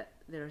feel that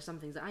there are some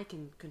things that I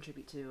can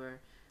contribute to, or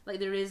like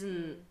there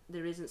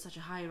isn't such a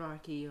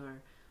hierarchy,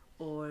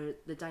 or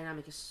the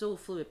dynamic is so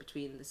fluid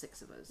between the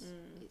 6 of us.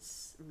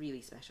 It's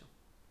really special.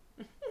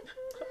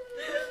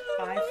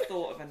 I've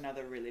thought of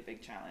another really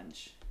big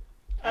challenge.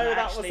 Oh,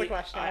 that was the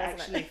question,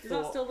 wasn't it? Is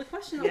that still the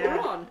question that we're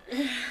on?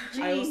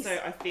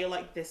 I feel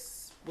like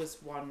this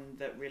was one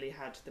that really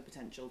had the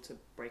potential to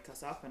break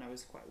us up, and I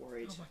was quite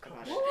worried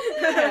about it.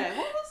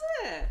 What was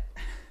it?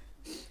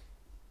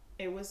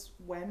 It was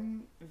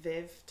when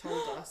Viv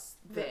told us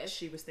that Viv.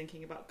 she was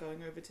thinking about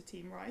going over to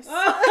Team Rice. Oh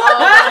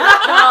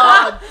my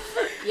god!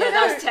 Yeah,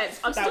 that was tense.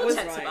 I'm still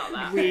tense right. about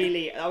that.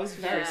 Really, I was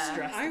very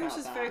stressed I was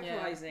about just that.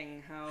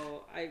 vocalising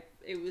how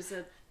it was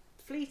a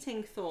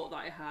fleeting thought that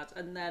I had,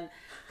 and then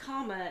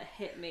karma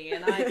hit me,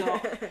 and I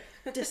got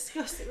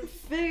disgusted.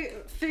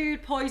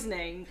 Food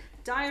poisoning,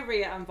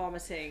 diarrhea, and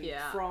vomiting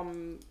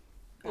from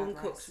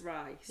uncooked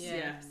rice. Yeah.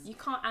 Yes. You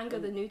can't anger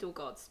the noodle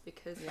gods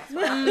because that's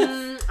what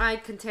I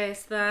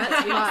contest that.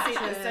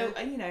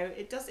 So you know,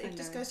 it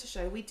just goes to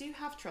show we do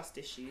have trust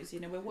issues. You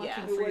know, we're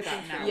working We're through working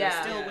that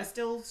now. through it. We're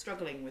still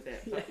struggling with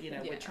it, but you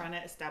know, we're trying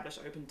to establish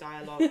open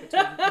dialogue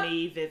between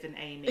me, Viv, and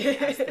Amy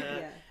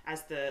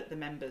as the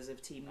members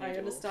of Team Noodle. I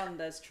understand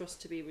there's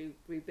trust to be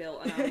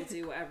rebuilt, and I will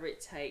do whatever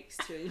it takes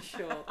to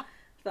ensure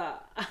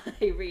that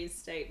I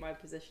reinstate my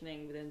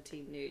positioning within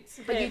Team Nudes.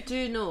 But you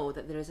do know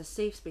that there is a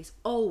safe space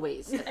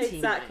always at Team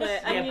Exactly.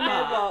 Rice. And you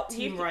know what?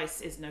 Team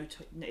Rice is no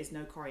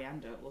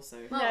coriander also.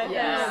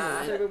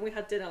 So when we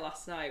had dinner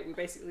last night, we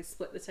basically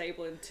split the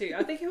table in 2.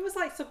 I think it was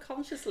like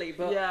subconsciously,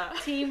 but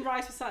Team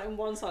Rice was sat on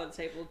one side of the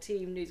table,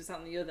 Team Nudes was sat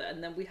on the other,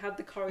 and then we had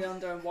the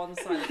coriander on one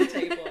side of the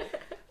table.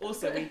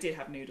 Also, we did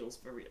have noodles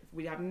for real.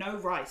 We have no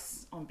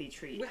rice on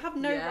Beach Read. We have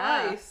no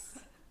rice.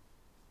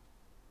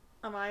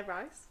 Am I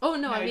Rice? Oh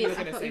no, No, I mean, you were I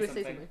gonna thought say you were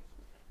saying something.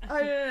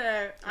 something.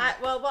 Oh, no.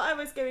 Well, what I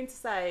was going to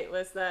say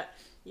was that,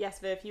 yes,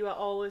 Viv, you are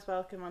always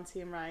welcome on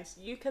Team Rice.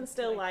 You can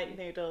still like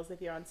noodles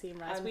if you're on Team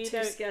Rice. I'm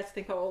too scared to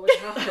think what would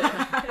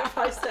happen if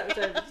I stepped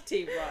over to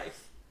Team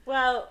Rice.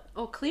 Well,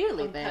 Oh,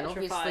 clearly I'm then,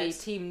 petrified.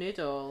 obviously Team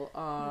Noodle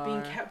are...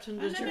 Being kept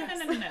under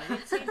No.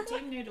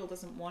 Team Noodle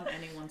doesn't want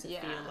anyone to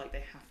Yeah. feel like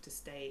they have to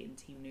stay in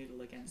Team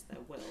Noodle against their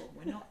will.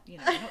 We're not, we're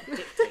not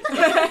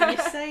dictating.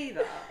 You say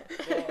that,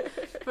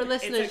 but For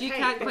listeners, It's you okay,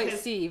 can't quite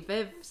because- see,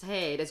 Viv's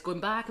head is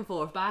going back and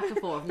forth,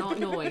 not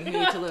knowing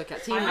who to look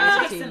at, Team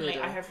Rice or Team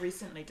Noodle. I have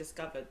recently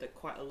discovered that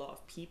quite a lot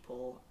of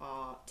people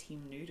are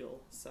Team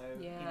Noodle, so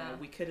you know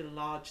we could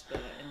enlarge the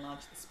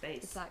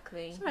space.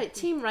 exactly. It's right,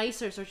 Team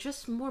Ricers are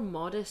just more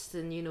modest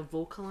and, you know,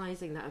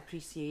 vocalising that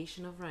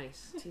appreciation of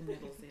rice. Team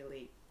Noodle's the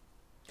elite.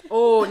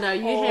 Oh, now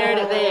you heard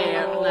it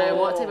there. Now,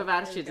 what type of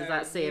attitude does There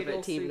that say Noodle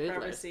about Team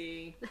Noodlers?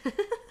 supremacy.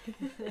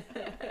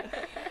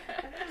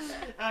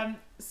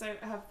 So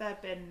have there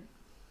been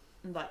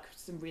like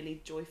some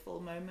really joyful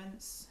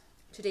moments?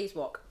 Today's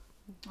walk.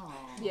 Aww.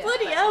 Yeah.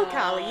 bloody hell,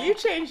 Callie, you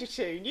changed your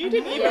tune. You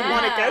didn't even Yeah.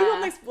 want to go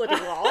on this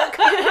bloody walk.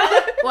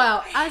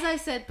 Well, as I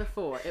said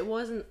before, it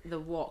wasn't the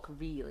walk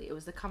really, it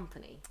was the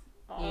company.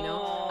 You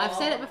know, I've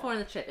said it before on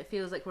the trip. It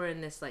feels like we're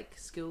in this like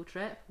school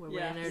trip where we're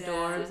in our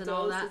dorms and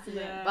all that.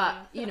 But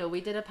you know,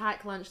 we did a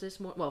packed lunch this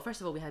morning. Well,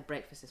 first of all, we had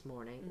breakfast this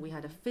morning. We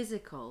had a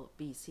physical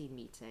BC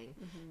meeting.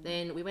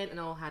 Then we went and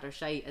all had our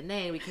shite, and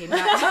then we came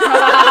back.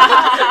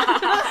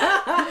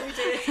 We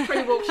did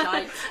pre-walk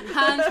shite,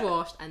 hands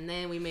washed, and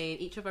then we made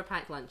each of our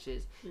packed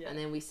lunches, and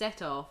then we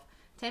set off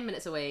 10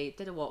 minutes away,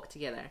 did a walk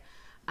together,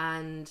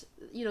 and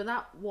you know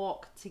that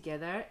walk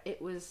together,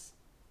 it was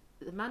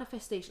the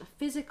manifestation, a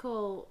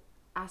physical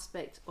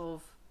aspect,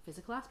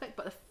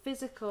 but a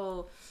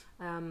physical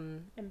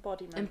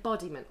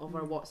embodiment of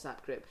our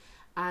WhatsApp group,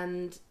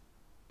 and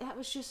that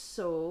was just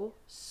so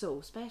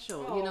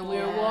special. You know, we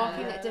were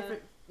walking at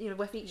different, you know,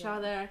 with each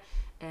other.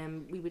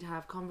 We would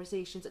have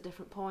conversations at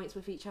different points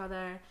with each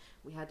other.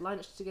 We had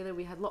lunch together.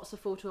 We had lots of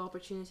photo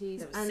opportunities.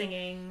 There was and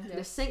singing.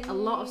 A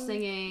lot of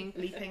singing.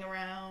 Leaping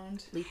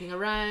around.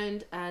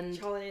 And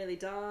Charlie nearly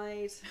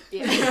died.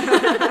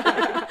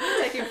 Yeah.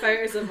 Taking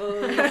photos of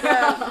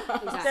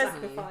us.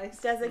 Sacrifice.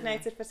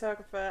 Designated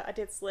photographer. I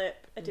did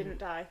slip. I didn't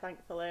die,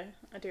 thankfully.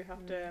 I do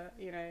have to,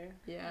 you know,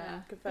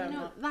 confirm you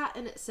know, that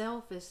in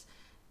itself is.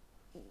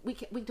 We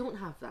don't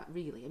have that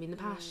really. I mean, the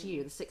past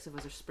year, the 6 of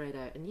us are spread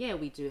out, and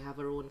we do have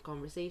our own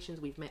conversations.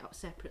 We've met up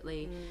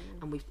separately,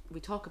 and we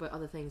talk about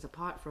other things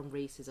apart from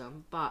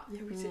racism. But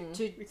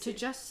to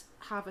just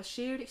have a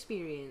shared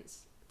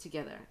experience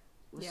together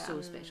was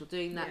so special.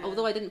 Doing that,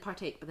 although I didn't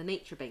partake, but the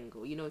nature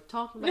bingo, you know,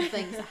 talking about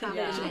things that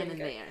happen in and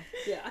there.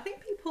 Yeah, I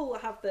think people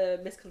have the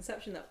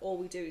misconception that all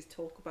we do is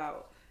talk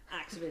about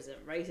activism,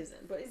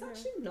 racism, but it's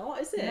actually not,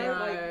 is it? No,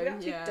 like, we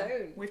actually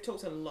don't. We've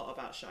talked a lot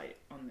about shite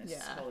on this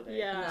holiday.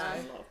 Yeah.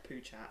 There's been a lot of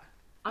poo chat.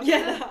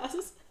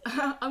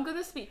 I'm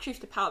gonna speak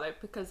truth to power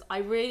because I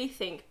really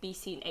think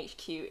BC and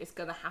HQ is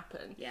gonna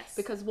happen. Yes.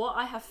 Because what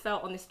I have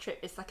felt on this trip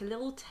is like a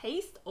little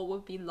taste of what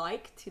would be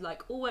like to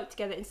like all work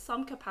together in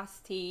some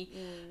capacity.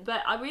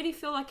 But I really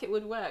feel like it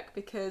would work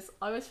because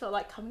I always felt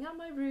like coming out of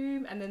my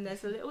room and then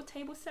there's a little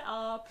table set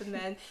up and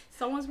then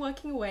someone's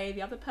working away,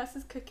 the other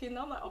person's cooking. And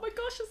I'm like, oh my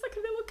gosh, it's like a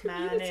little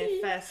community.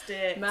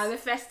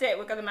 Manifest it.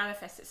 We're gonna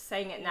manifest it.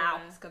 Saying it now.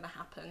 It's gonna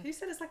happen. Who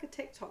said it's like a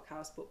TikTok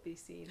house but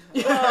BC?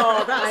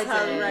 Oh, that's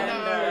horrendous.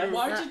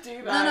 Why would you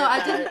do that? No,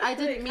 I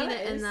didn't mean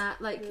it in that.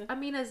 Like, I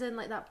mean, as in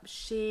like that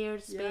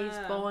shared space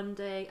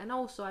bonding, and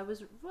also I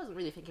wasn't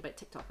really thinking about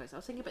TikTok house. I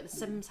was thinking about the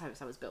Sims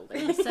house I was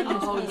building. The Sims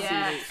HQ.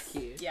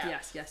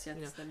 Yes. You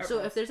know. So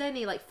if there's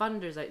any like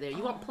funders out there,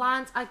 you want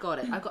plans? I got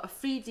it. I've got a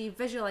 3D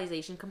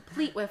visualization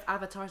complete with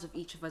avatars of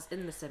each of us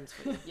in the Sims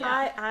for you.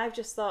 I've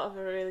just thought of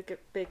a really good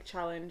big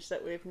challenge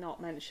that we've not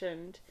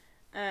mentioned.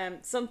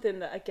 Something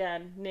that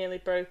again nearly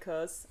broke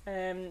us.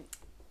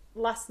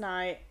 Last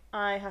night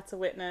I had to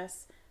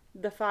witness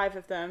the 5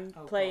 of them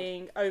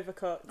playing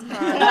Overcooked.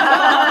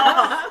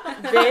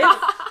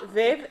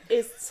 Viv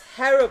is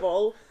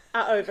terrible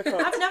at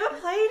Overcooked. I've never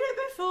played it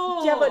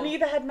before. Yeah, but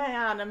neither had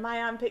Mayanne, and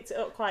Mayanne picked it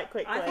up quite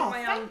quickly. I think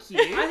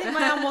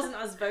Mayanne wasn't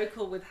as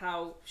vocal with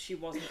how she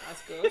wasn't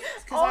as good.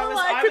 Because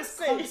I was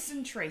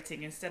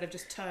concentrating instead of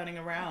just turning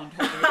around.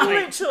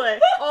 Literally,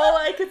 all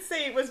I could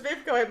see was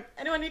Viv going,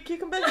 anyone need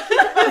cucumber?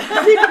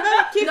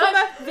 Cucumber.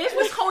 No, Viv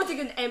was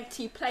holding an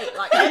empty plate.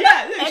 Like,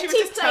 she was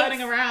just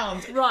turning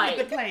around with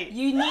the plate.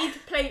 You need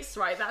plates,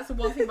 right? That's the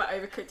one thing about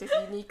Overcooked is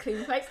you need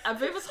clean plates. And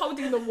Viv was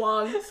holding the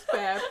one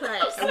spare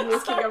plate and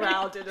walking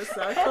around in a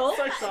circle.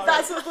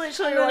 That's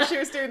literally what she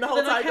was doing the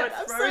whole time.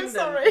 I'm so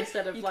sorry.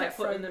 Instead of like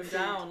putting them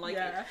down, like.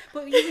 Yeah.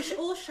 But you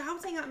were all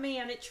shouting at me,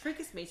 and it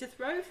triggers me to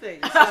throw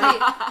things.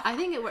 I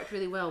think it worked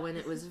really well when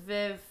it was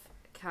Viv,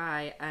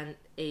 Kai, and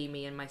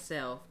Amy and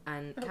myself,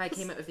 and Kai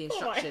came out with the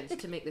instructions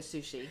to make the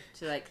sushi.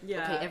 To like,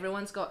 okay,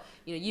 everyone's got,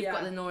 you know, you've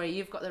got the nori,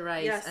 you've got the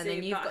rice, and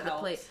then you've got the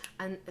plate,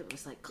 and it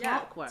was like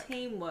clockwork.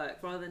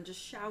 Teamwork rather than just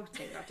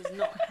shouting. That does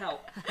not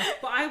help.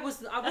 But I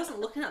wasn't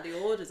looking at the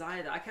orders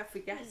either. I kept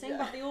forgetting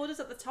about the orders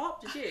at the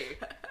top. Did you?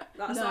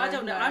 So I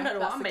don't know. I don't know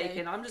what I'm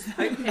making. I'm just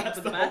hoping for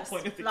the best.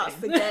 That's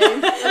the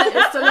game.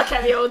 Is to look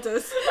at the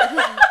orders.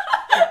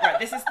 Right,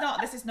 this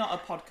is not a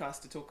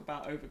podcast to talk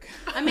about Overcooked.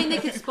 I mean, they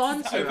could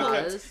sponsor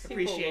us.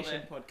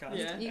 Appreciation podcast.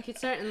 Yeah. You could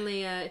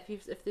certainly, if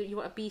you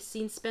want a Be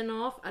Seen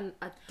spin-off and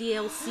a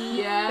DLC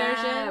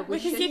version, we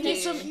can give you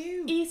some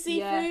EC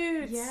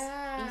food.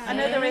 Yeah, I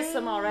know there is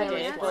some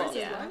already. Well,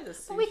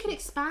 we could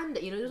expand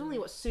it. You know, there's only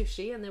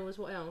sushi, and there was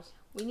what else?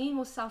 We need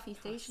more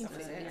Southeast Asian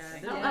food.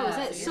 That was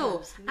it.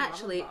 So,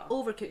 actually,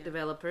 Overcooked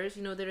developers,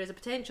 you know, there is a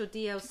potential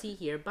DLC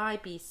here by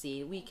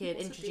BC. We can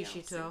introduce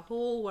you to a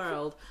whole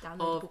world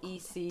of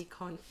EC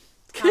content.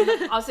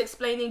 I was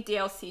explaining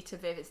DLC to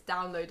Viv. It's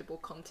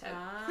downloadable content.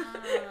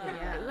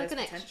 Like an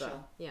extra.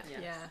 Yeah.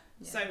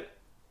 So,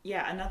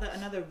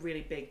 another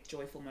really big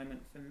joyful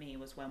moment for me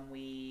was when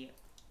we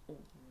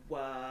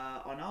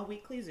were on our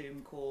weekly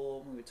Zoom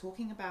call. We were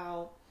talking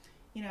about,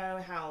 you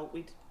know, how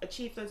we'd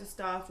achieved loads of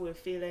stuff, we were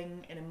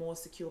feeling in a more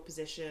secure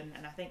position,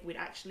 and I think we'd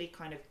actually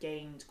kind of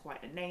gained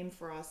quite a name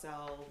for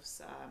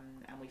ourselves,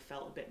 and we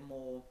felt a bit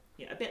more,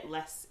 a bit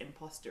less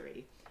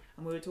impostery.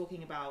 And we were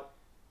talking about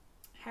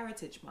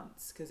Heritage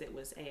Months, because it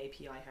was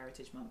AAPI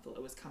Heritage Month, or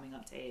it was coming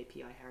up to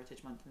AAPI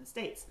Heritage Month in the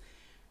States.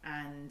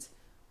 And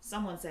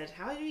someone said,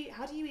 how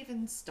do you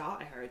even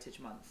start a Heritage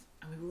Month?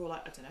 And we were all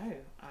like, I don't know.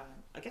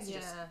 I guess you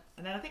just.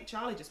 And then I think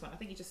Charlie just went, I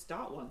think you just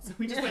start one. So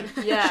we just went,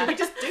 should we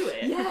just do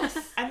it? Yes.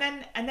 And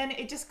then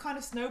it just kind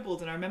of snowballed.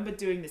 And I remember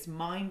doing this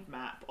mind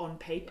map on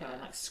paper,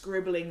 and like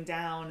scribbling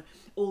down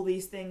all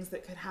these things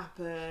that could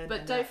happen.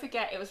 But don't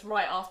forget, it was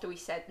right after we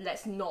said,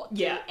 let's not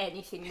do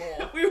anything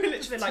more. We were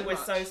literally like, we're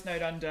so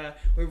snowed under,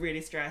 we're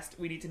really stressed,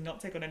 we need to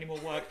not take on any more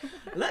work.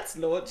 Let's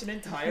launch an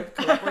entire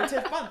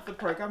collaborative month, a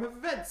programme of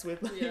events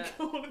with like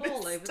all of this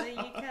all over stuff.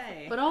 the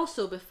UK. But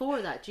also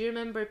before that, do you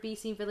remember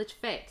BC Village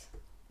Fete?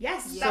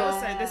 Yes,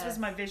 this was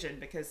my vision,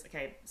 because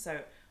so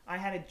I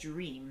had a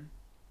dream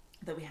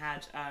that we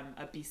had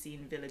a BC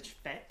Village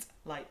Fete,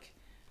 like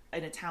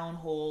in a town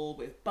hall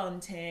with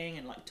bunting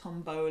and like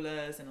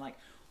tombolas, and like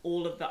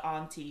all of the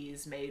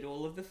aunties made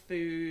all of the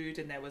food,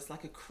 and there was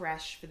like a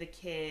creche for the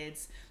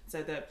kids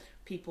so that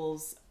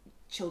people's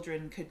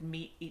children could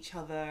meet each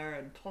other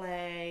and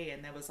play,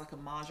 and there was like a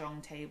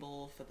mahjong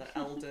table for the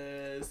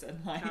elders,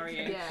 and like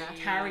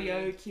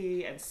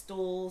karaoke and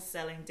stalls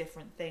selling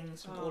different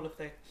things from all of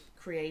the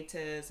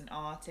creators and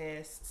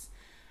artists.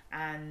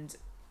 And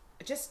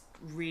I just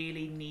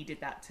really needed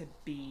that to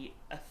be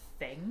a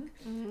thing.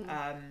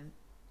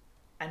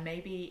 And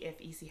maybe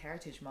if EC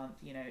Heritage Month,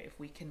 if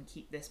we can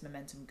keep this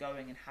momentum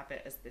going and have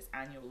it as this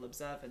annual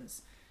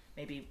observance,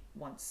 maybe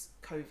once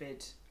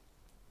COVID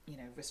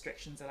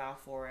restrictions allow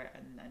for it,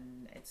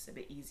 and it's a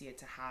bit easier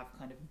to have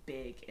kind of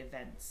big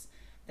events,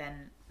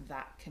 then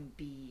that can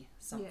be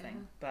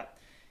something. But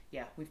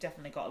we've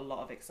definitely got a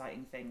lot of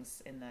exciting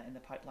things in the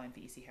pipeline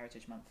for EC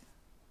Heritage Month.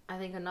 I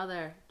think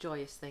another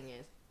joyous thing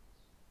is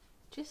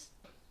just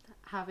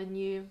having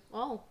you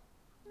all.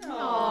 And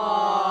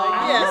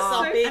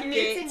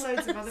meeting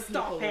loads of other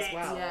people as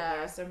well.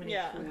 There are so many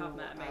cool we have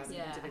met amazing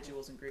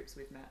individuals and groups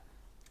we've met.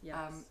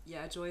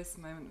 A joyous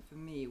moment for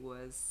me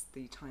was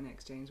the China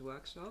Exchange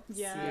workshops.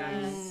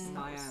 Yes. Seeing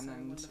Diane so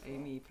and wonderful.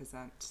 Amy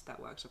present that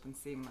workshop and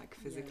seeing like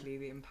physically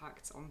the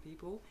impact on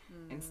people,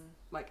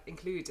 like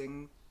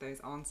including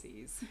those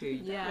aunties who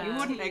you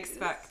wouldn't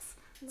expect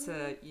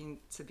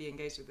to be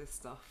engaged with this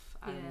stuff,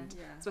 and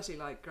especially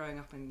like growing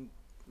up in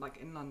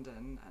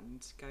London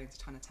and going to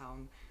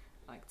Chinatown,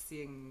 like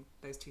seeing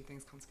those two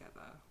things come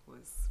together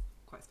was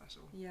quite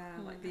special.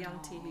 Like the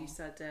auntie who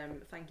said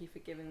thank you for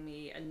giving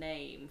me a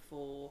name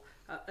for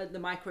the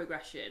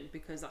microaggression,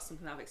 because that's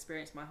something I've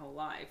experienced my whole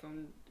life.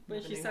 And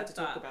when she said that,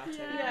 talk about it.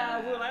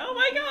 we were like, oh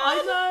my god,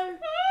 I know.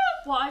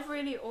 What I've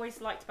really always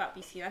liked about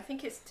BC, and I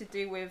think it's to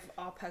do with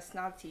our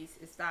personalities,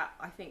 is that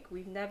I think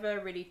we've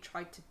never really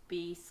tried to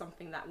be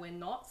something that we're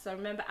not. So I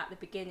remember at the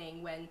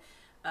beginning when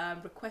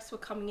requests were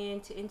coming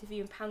in to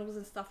interview in panels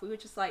and stuff, we were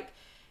just like,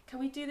 can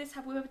we do this?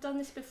 Have we ever done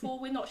this before?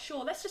 We're not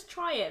sure. Let's just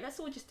try it. Let's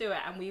all just do it.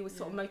 And we would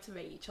sort of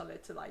motivate each other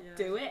to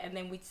do it. And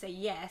then we'd say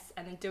yes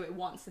and then do it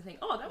once and think,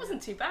 oh, that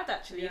wasn't too bad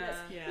actually.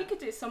 We could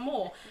do it some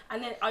more.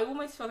 And then I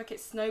almost feel like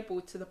it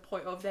snowballed to the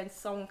point of then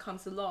someone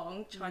comes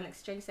along, China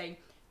Exchange, saying,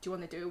 do you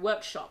want to do a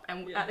workshop?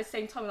 And at the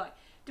same time, we're like,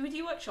 do we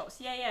do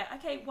workshops? Yeah.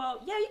 Okay,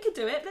 well, you could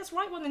do it. Let's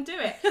write one and do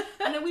it.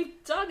 And then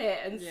we've done it.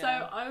 And so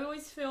I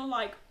always feel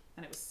like...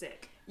 And it was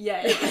sick.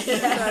 Yeah, it was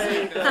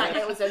so good.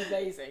 It was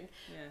amazing.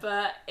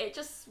 But it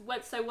just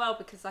went so well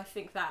because I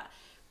think that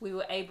we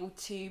were able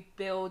to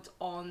build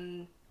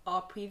on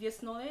our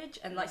previous knowledge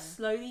and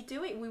slowly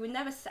do it. We were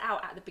never set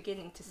out at the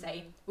beginning to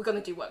say we're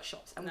going to do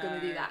workshops and we're going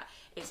to do that.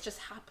 It's just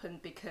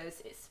happened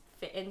because it's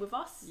fit in with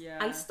us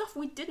and stuff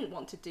we didn't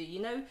want to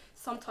do.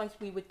 Sometimes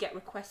we would get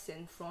requests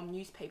in from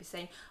newspapers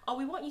saying, oh,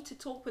 we want you to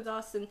talk with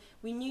us, and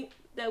we knew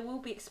there will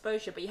be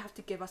exposure, but you have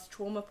to give us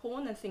trauma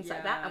porn and things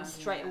like that, and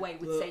straight away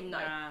we'd say no,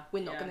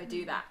 we're not going to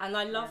do that. And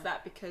I love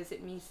that because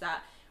it means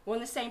that we're on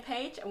the same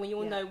page and we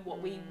all know what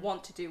we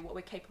want to do, what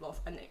we're capable of,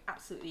 and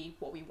absolutely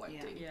what we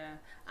won't do.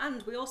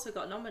 And we also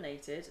got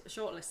nominated,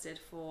 shortlisted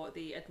for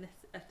the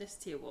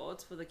Ethnicity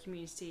Awards for the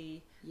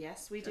Community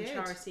we did.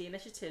 Charity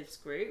Initiatives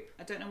group.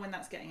 I don't know when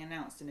that's getting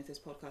announced and if this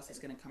podcast is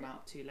going to come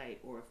out too late,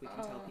 or if we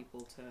can tell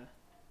people to...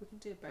 We can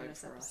do a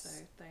bonus vote for us.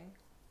 episode thing.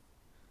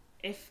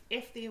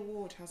 If the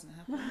award hasn't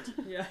happened.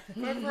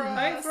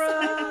 Vote for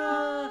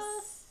us!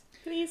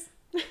 Please.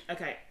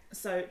 Okay,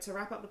 so to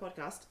wrap up the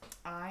podcast,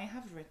 I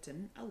have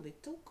written a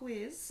little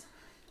quiz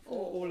for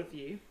all of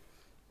you.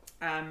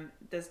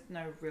 There's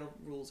no real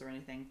rules or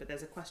anything, but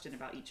there's a question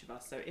about each of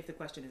us. So if the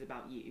question is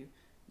about you,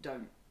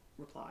 don't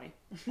reply.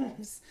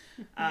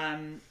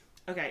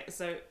 Okay,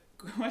 so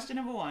question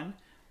number 1.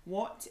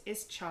 What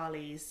is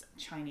Charlie's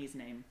Chinese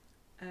name?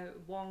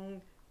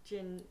 Wang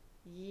Jin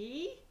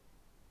Yi?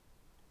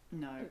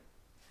 No.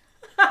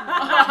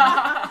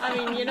 I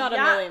mean, you're not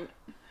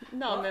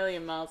a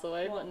million miles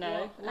away, but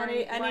no.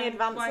 Any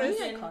advances?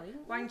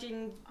 Wang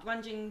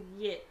Jing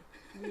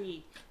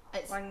Yi.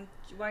 It's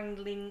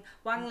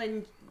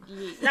Wangling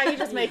Yi. Now you're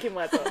just making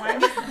words up. Wang.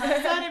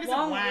 Her surname isn't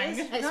Wang. Wang.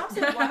 You pronounce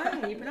it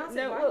Wang. You pronounce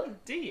No, it well, Wang.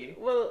 Do you?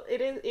 Well,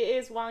 it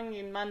is Wang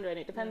in Mandarin.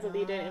 It depends whether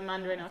you're doing it in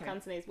Mandarin or Okay.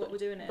 Cantonese. What But, we're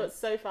doing but is.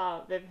 so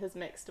far, Viv has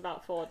mixed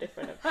about 4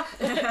 different.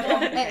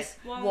 it's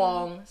Wong.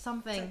 Wong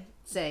something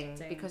Zing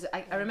Zing. because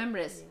I remember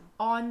it's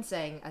on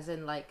Zing as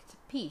in like to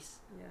peace.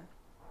 Yeah.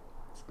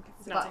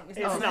 But- It's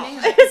It's not. not.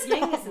 It's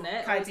Ying, isn't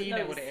it? Kai, Or do you no,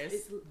 know what it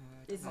is?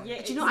 It's No.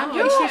 yeah. Do you know? it's I'm not.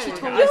 pretty sure she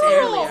told You're us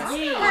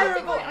earlier.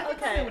 Terrible. I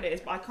think I know Okay. what it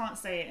is, but I can't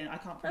say it and I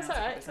can't That's pronounce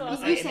alright, it. go because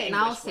on. I'm You saying say it in and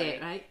I'll English say way.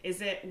 it, right?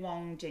 Is it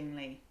Wong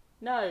Jingli?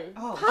 No.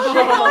 Oh.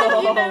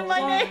 How do you know my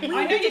name? I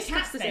know your discussed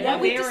cat's this name. in-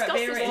 Like, we Vera discussed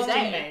Vera this is today.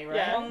 Jingmei, right?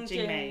 Yeah. Wong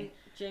Jingmei.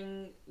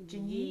 Jing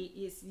Jingyi?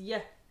 Yi is yeah.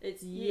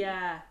 It's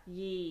yeah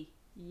Yi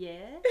yeah.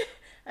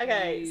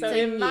 Okay, so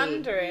Zing in Yi.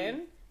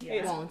 Mandarin, Yeah.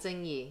 it's Wong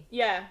Jing Yi.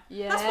 yeah.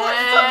 Yeah. That's what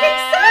I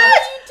fucking said.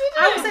 You did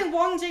it. I was saying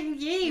Wang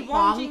Jing Yi.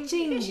 Wang Jing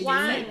Jing Yi. Yi.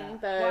 Wang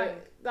that. though, Wang.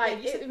 like Yeah,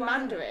 you said in Wang.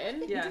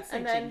 Mandarin. Yeah. Did say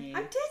And then- Jingyi.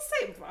 I did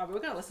say. Right, we're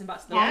gonna listen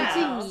back to the Wong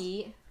Yeah. Jing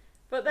Yi.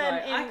 But then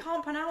Right, in I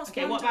can't pronounce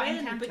Okay, what about in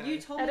Mandarin, but Canto?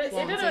 you told I me. don't- this.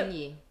 Wong I don't Jing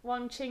Yi.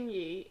 Wang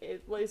Qingyi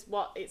was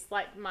what it's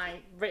like my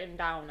written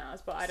down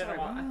as, but I don't Sorry,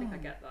 know what. I think I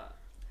get that.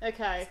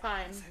 Okay,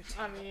 fine.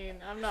 I mean,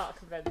 I'm not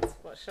convinced,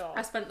 but sure.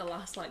 I spent the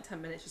last like 10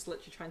 minutes just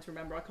literally trying to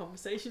remember our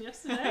conversation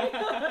yesterday.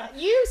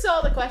 You saw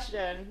the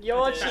question.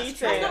 You're That's true,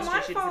 cheating. That's not my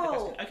that's true, she did the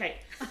fault.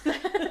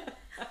 question. Okay.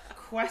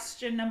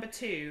 Question number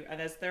 2, and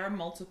there are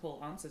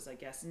multiple answers, I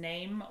guess.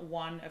 Name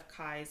one of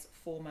Kai's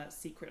former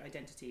secret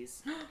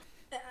identities.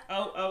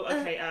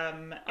 Okay.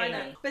 I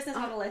know. Business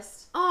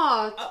analyst.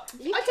 Oh,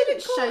 you I couldn't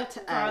didn't call shout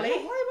it out.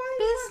 Carly.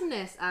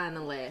 Business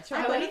analyst.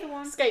 I got Right? another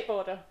one.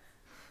 Skateboarder.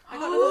 I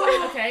got another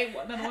one. Okay,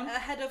 another one.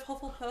 Head of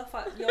Hufflepuff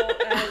at your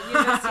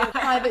University of...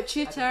 Private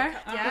tutor.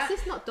 Yeah. Is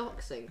this not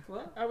doxing?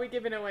 What? Are we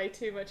giving away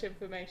too much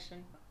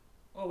information?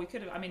 Well, we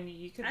could have. I mean,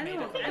 you could have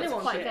Anyone, made it.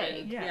 anyone quite could.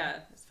 vague. Yeah.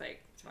 It's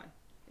fake. It's fine.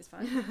 It's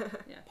fine.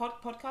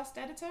 Podcast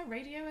editor,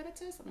 radio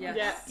editor, something Yeah. like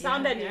Yeah, that?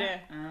 sound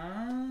engineer.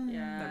 Ah.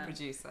 Yeah. The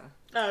producer.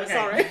 Oh, Okay.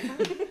 sorry.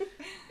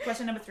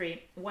 Question number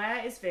 3.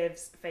 Where is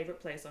Viv's favourite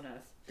place on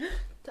earth?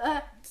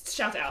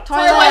 Shout it out.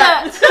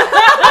 Toilet.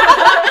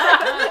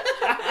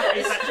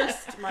 Is that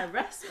Just my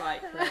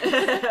respite place.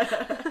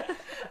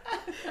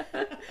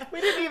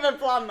 We didn't even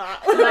plan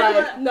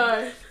that.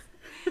 No.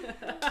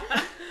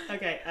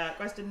 Okay,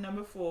 question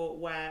number 4.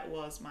 Where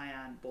was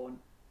Mayan born?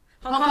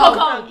 Hong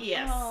Kong.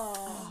 Yes.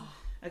 Oh.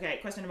 Okay,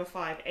 question number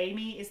 5.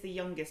 Amy is the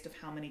youngest of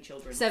how many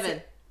children?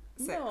 7.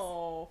 6.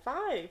 No,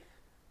 5.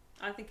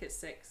 I think it's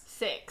 6.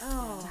 6.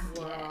 Oh.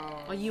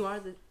 Wow. Oh, you are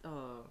the.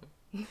 Oh.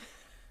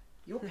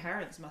 Your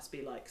parents must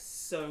be like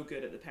so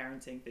good at the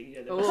parenting thing.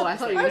 You know, Oh, I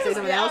thought you were going to say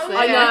something Yeah, else.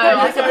 I there. know,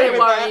 I was a bit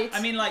worried.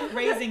 I mean, like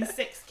raising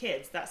 6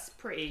 kids, that's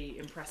pretty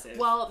impressive.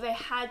 Well, they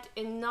had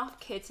enough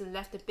kids and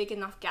left a big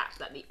enough gap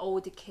that the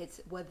older kids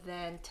were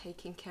then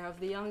taking care of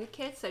the younger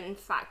kids. So in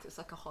fact, it's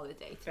like a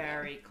holiday. To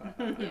very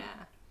clever. them.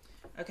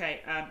 Yeah.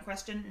 Okay,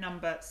 question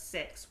number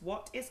 6.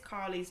 What is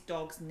Carly's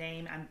dog's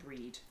name and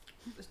breed?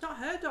 It's not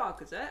her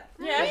dog, is it?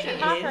 Yeah, It she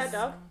has is. her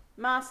dog.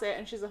 Marcy,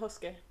 and she's a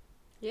husky.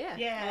 Yeah.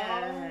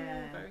 Yeah.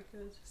 Oh, very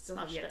good. Still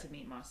have Smashed yet it. to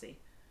meet Marcy.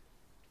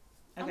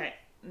 Okay,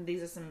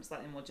 these are some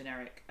slightly more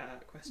generic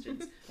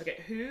questions.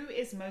 Okay, who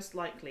is most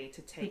likely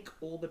to take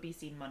all the Be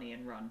Seen money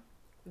and run?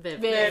 Viv.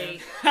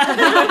 Viv.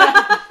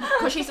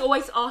 Because she's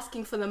always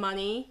asking for the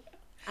money.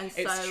 And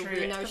so It's true,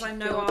 we know Because she's I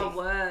know our building.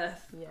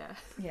 worth. Yeah.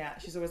 Yeah,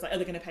 she's always like, are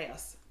they going to pay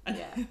us?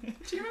 Yeah. Do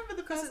you remember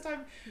the first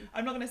time,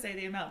 I'm not going to say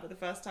the amount, but the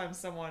first time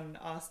someone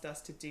asked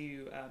us to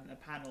do a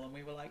panel and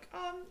we were like,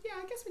 yeah,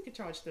 I guess we could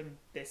charge them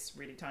this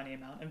really tiny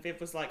amount. And Viv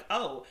was like,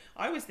 oh,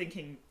 I was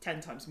thinking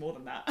 10 times more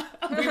than that.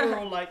 And we were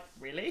all like,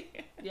 really?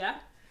 Yeah.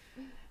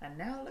 And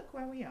now look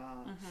where we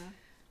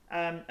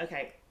are.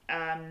 Okay,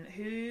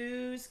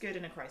 who's good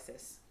in a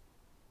crisis?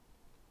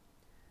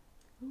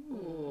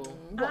 Ooh.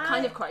 What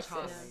kind of crisis?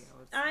 Charlie, I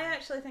would I say.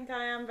 actually think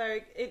I am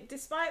very.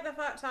 Despite the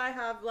fact I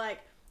have like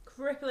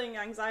crippling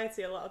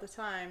anxiety a lot of the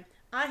time,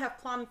 I have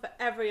planned for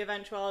every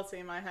eventuality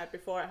in my head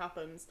before it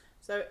happens.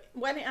 So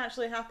when it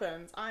actually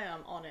happens, I am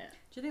on it.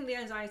 Do you think the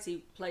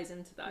anxiety plays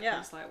into that? Yeah.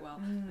 It's like, well,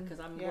 because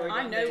I'm Yeah. worried. I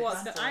about know this.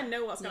 what's I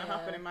know what's going to Yeah.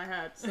 happen in my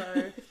head.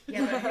 So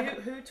Yeah,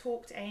 but who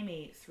talked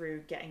Amy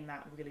through getting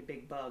that really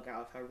big bug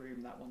out of her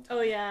room that one time?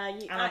 oh yeah,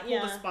 you, And I pulled a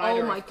yeah.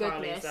 spider Oh my off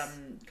Carly's, goodness.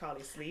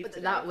 Carly's sleeve But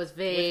today that was with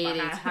very my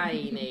hand.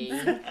 tiny.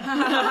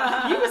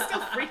 You were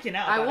still freaking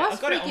out I about was it.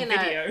 I've got it freaking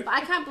on video. out, but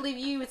I can't believe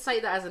you would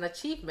cite that as an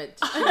achievement.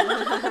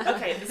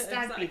 Okay, the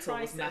stag that a beetle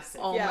was crisis?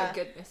 massive. Oh Yeah. my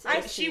goodness. Like,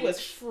 it was she huge. was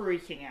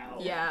freaking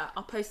out. Yeah,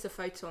 I'll post a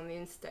photo on the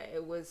Insta.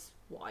 It was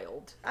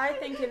wild. I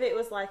think if it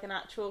was like an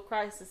actual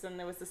crisis and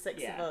there was the 6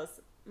 Yeah. of us,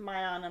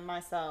 Mayan and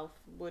myself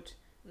would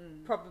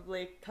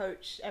probably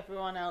coach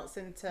everyone else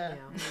into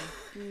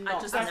Yeah. not. I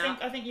just- So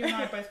I think you and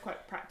I are both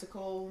quite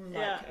practical. And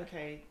like, Yeah.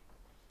 okay.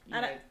 you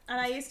And know,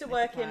 I used to make a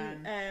work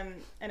in plan.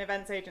 an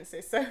events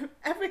agency, so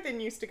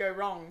everything used to go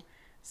wrong.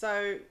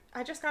 So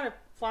I just kind of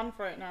plan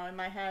for it now in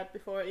my head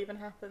before it even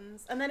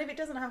happens, and then if it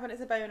doesn't happen,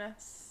 it's a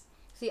bonus.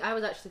 See, I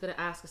was actually going to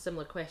ask a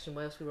similar question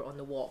whilst we were on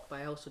the walk, but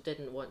I also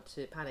didn't want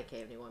to panic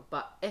anyone.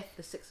 But if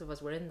the 6 of us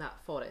were in that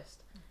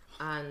forest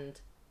and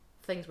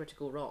things were to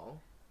go wrong,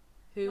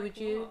 who Like would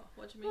you?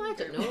 What do you mean? Well, I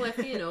don't know. If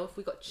if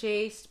we got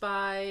chased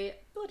by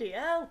Bloody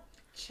hell.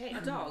 A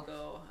dog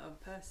or a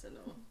person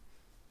or.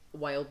 a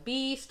wild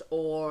beast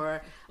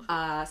or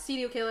a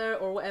serial killer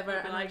or whatever,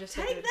 I'd be and I like, just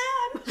take figured-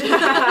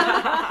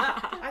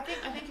 I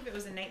think if it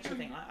was a nature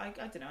thing, I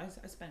don't know.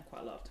 I spend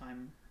quite a lot of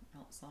time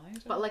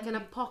outside. But like an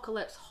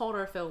apocalypse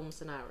horror film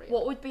scenario.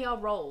 What would be our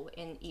role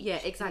in each? Yeah,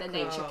 exactly. In the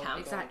nature Oh, camp.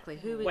 Exactly.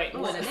 Who would? Wait,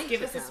 oh, in a nature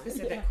give us a camp.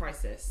 specific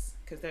crisis,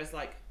 because there's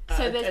like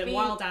So a there's been-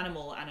 wild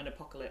animal and an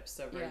apocalypse,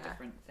 so very Yeah.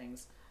 different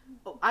things.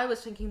 I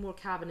was thinking more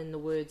cabin in the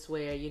woods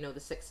where the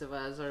 6 of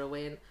us are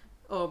away and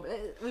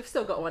we've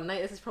still got one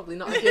night. This is probably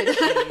not a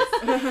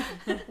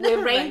good.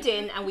 We're reined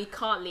in and we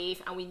can't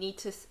leave, and we need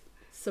to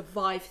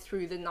survive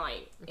through the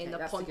night in Okay, the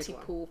that's a good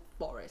Pontypool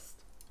forest.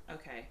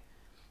 Okay.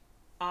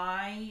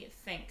 I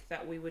think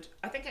that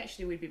I think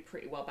actually we'd be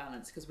pretty well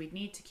balanced, because we'd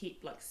need to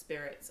keep like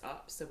spirits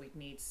up, so we'd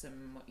need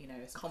some,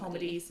 some Comedy.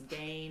 comedy, some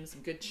games,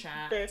 some good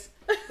chat. This.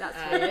 That's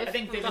I Viv.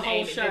 think Viv The and whole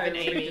Amy, show Viv and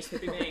would Amy just be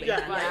probably me.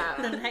 handle Yeah.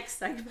 it. The next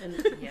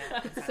segment. Yeah,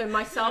 exactly. So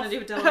myself, Gonna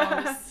do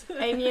Delores.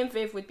 Amy and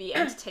Viv would be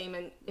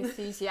entertainment,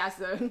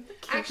 enthusiasm.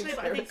 Actually,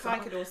 but I think spirits Kai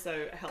up. could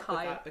also help Kai.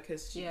 with that,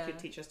 because she Yeah. could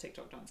teach us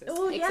TikTok dances.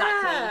 Oh Exactly.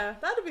 yeah,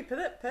 that'd be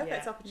perfect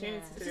Yeah. opportunity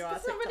Yeah. to do our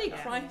It's not really a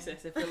TikTok.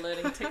 crisis if you're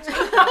learning TikTok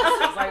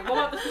dances. Like, what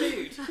about the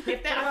food?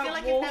 If there, I feel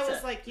like if Water. there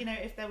was like,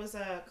 if there was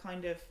a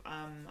kind of,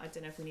 I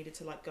don't know if we needed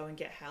to like go and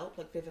get help,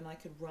 like Viv and I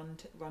could run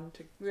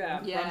to. Yeah.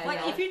 Yeah, Like,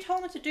 yeah. if you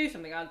told me to do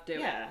something, I'd do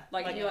it. Yeah,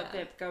 Like, like- you like, Yeah.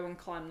 Viv, go and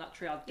climb that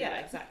tree, I'd do Yeah,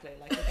 it. exactly.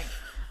 Like I think,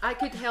 I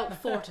could help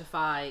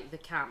fortify the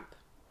camp.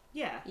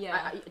 yeah.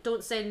 Yeah.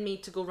 Don't send me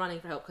to go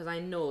running for help because I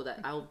know that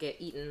I'll get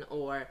eaten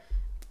or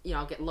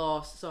I'll get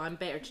lost. So I'm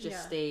better to just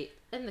Yeah. stay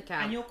in the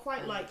camp. And you're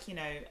quite like,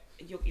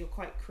 you're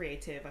quite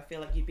creative. I feel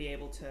like you'd be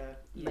able to,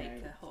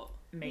 Make the hut.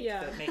 make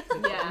Yeah.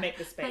 Yeah. make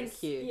the space.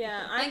 Thank you.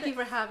 Yeah, Thank you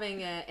for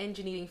having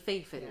engineering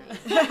faith in me.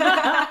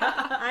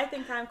 I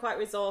think I'm quite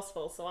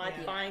resourceful, so I'd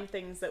Yeah. find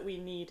things that we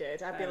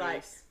needed. I'd be Berries.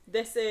 like,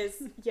 "This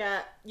is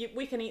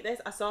we can eat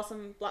this." I saw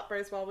some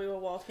blackberries while we were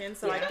walking,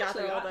 so Yeah. I'd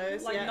gather all Actually,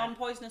 those. like yeah,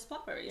 non-poisonous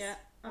blackberries. yeah.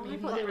 I Oh, I mean,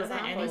 thought they were Was there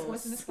any apples.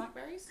 poisonous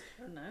blackberries?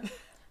 I don't know.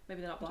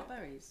 Maybe they're not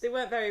blackberries. they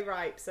weren't very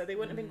ripe, so they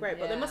wouldn't have been great.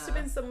 But there must have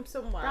Yeah. been some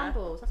somewhere.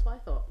 Brambles, that's what I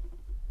thought.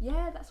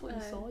 Yeah, that's what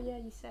you Oh. saw. Yeah,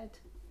 you said.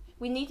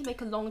 We need to make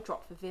a long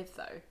drop for Viv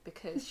though,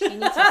 because she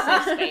needs a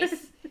safe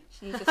space.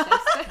 She needs a safe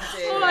space.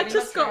 Dude, Oh, I when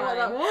just you got what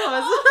that were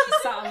was.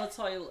 crying, sat on the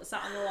toilet,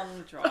 sat on the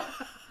long drop.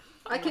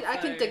 I can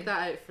phone. dig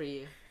that out for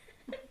you.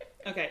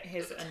 Okay,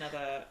 here's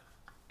another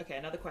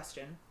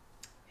question.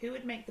 Who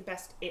would make the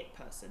best it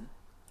person?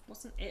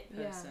 What's an it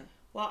Yeah. person?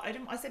 Well,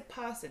 I said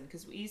person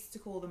because we used to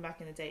call them back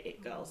in the day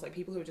it girls, like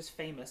people who are just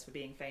famous for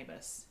being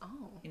famous.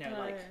 Oh.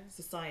 Like yeah.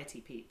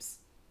 society peeps.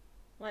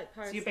 Like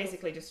Paris So you're Hilton.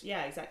 basically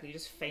you're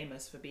just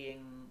famous for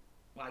being.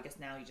 Well, I guess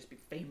now you just be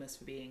famous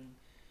for being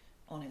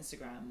on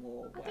Instagram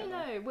or whatever. I don't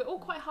know. We're all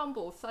quite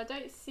humble, so I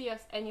don't see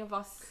any of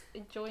us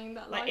enjoying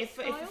that Like if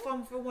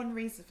lifestyle.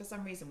 for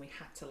some reason we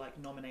had to like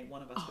nominate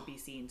one of us to be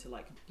seen to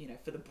like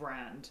for the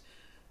brand,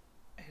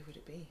 who would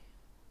it be?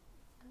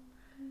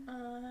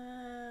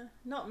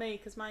 Not me,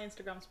 because my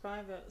Instagram's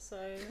private,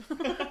 so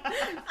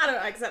I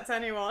don't accept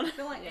anyone. I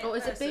feel like Yeah. it Oh,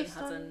 is it person based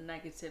has a on-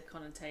 negative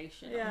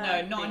connotation.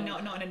 Yeah. No, Being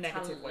not in a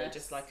negative way. talentless.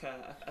 Just like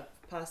a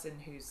person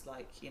who's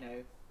like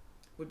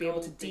would be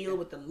able to Gold deal digger.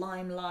 with the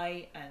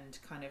limelight and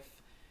kind of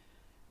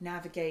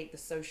navigate the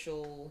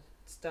social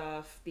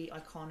stuff, be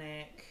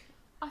iconic.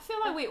 I feel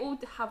like we all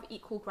have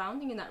equal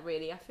grounding in that.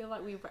 Really, I feel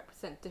like we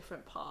represent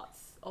different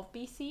parts of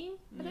be seen.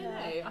 I don't know.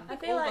 I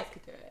think feel all of like- us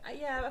could do it.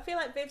 Yeah, I feel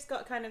like Viv's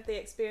got kind of the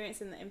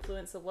experience in the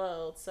influencer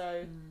world,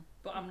 so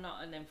But I'm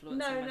not an influencer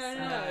No, no, myself.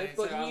 no,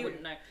 So but I you-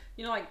 wouldn't know.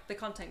 Like the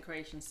content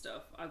creation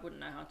stuff, I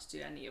wouldn't know how to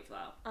do any of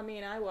that. I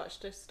mean, I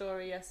watched a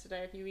story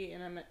yesterday of you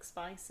eating a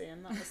McSpicy,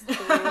 and that was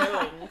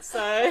thrilling. So,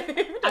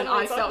 And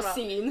I felt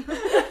seen.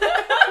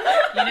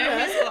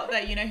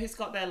 Who's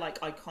got their like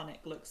iconic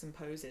looks and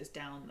poses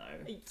down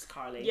though? It's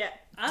Carly. Yeah,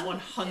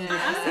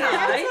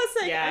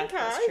 100%. yeah,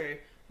 That's true.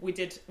 We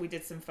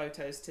did some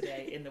photos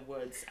today in the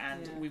woods,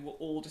 and Yeah. we were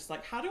all just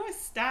like, "How do I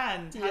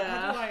stand? How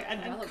Yeah. do I?"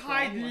 And That looked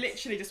Kai glamorous.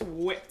 literally just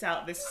whipped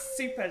out this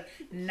super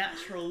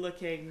natural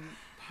looking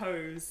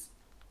pose.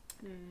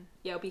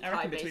 Yeah, it'll be I Kai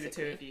reckon between the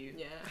basically. two of you.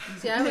 Yeah.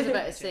 See, I was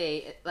about to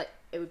say,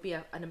 it would be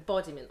an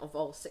embodiment of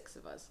all 6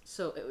 of us.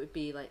 So it would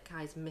be like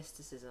Kai's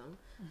mysticism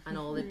and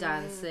all the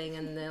dancing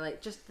and the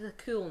just the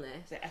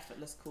coolness. The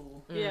effortless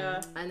cool.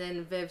 Yeah. And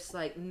then Viv's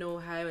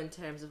know-how in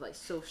terms of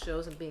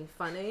socials and being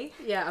funny.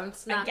 Yeah, I'm And,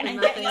 snapping and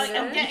my getting, like,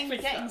 and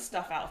fingers. getting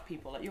stuff out of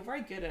people. Like you're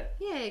very good at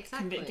Yeah,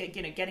 exactly.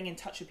 getting in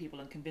touch with people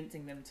and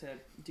convincing them to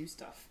do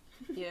stuff.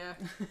 Yeah.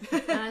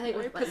 And I think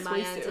with Very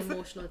Mayan's persuasive.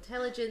 emotional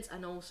intelligence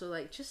and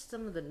also just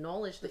some of the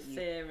knowledge The that you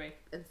theory.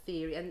 and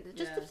theory and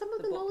just Yeah, some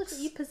of the the knowledge books.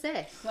 that you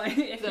possess. Like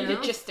if The you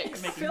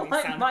logistics. Making feel me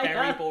like sound my very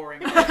aunt-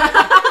 boring.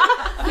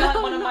 I feel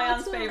like one of my Not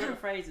aunt's at all. favourite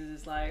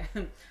phrases is like,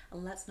 and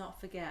let's not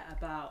forget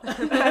about.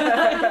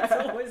 It's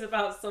always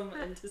about some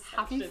intersection.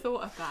 Have you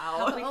thought Have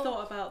about? we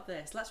thought about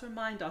this? Let's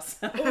remind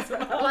ourselves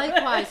about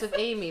Likewise with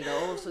Amy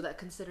though, also that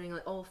considering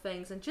like all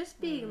things and just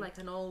being like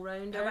an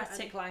all-rounder.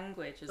 poetic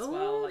language as Oh,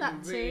 well. Like,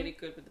 that you're really too.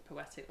 good with the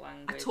poetic I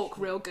language. talk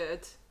real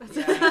good.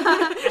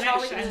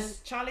 Yeah. And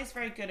Charlie's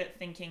very good at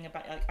thinking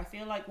about, like, I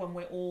feel like when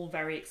we're all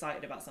very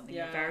excited about something,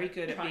 Yeah. you're very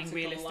good at being Practical,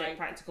 realistic, like-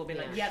 practical, being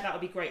like, Yeah. yeah, that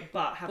would be great,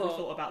 but have we But-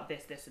 thought about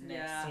this, this, and this?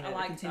 Yeah, You know, I the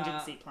like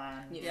contingency that.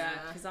 plan. Yeah,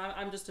 because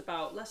I'm just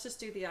about, let's just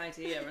do the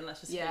idea and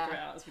let's just Yeah. figure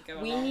it out as we go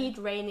We along. need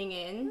reining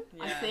in.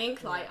 I Yeah.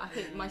 think. I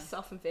think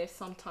myself and Viv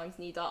sometimes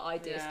need our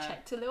ideas Yeah.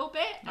 checked a little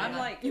bit. I'm and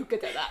like, you're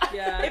good at that.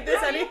 yeah. If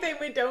there's anything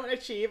we don't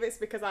achieve, it's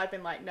because I've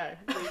been like, no.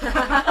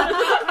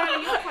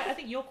 I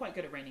think you're quite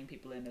good at reining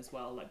people in as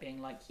well, like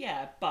being like,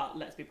 yeah, but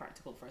let's be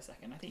practical for a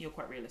second. I think you're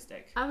quite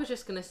realistic. I was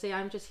just gonna say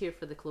I'm just here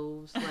for the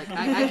clothes. Like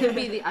I could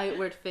be the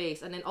outward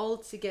face, and then all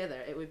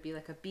together it would be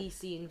like a be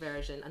seen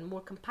version and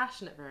more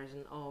compassionate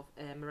version of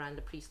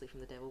Miranda Priestley from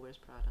The Devil Wears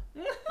Prada.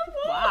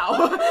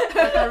 Wow. Like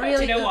a really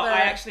Do you know good, what?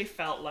 I actually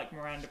felt like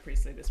Miranda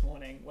Priestley this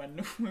morning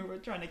when we were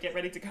trying to get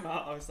ready to go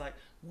out. I was like,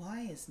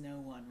 why is no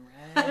one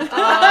red?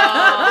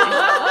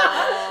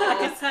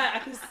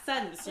 I could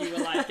sense you were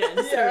like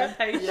getting so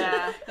impatient.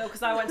 Yeah. No,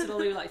 because I went to the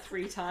loo like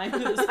 3 times.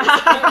 It was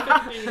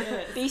like 15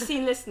 minutes. Be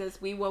seen listeners,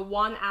 we were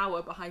 1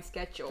 hour behind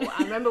schedule.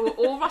 I remember we're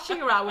all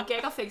rushing around, we're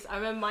getting our things. I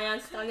remember my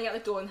aunt standing at the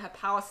door and her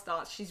power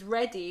starts. She's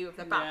ready with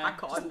the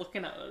backpack Just on.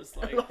 looking at us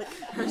like.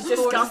 It's sports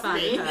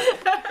disgusting. fan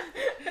hat.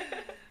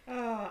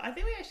 I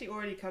think we actually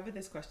already covered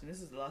this question.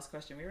 This is the last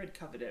question. We already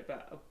covered it,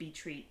 but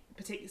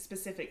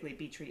specifically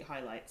Bee Treat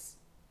highlights.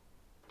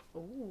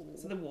 Ooh.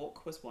 So the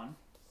walk was one.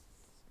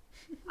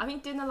 I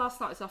think dinner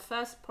last night was our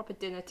first proper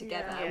dinner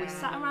together. Yeah. We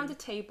sat around a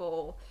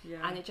table Yeah.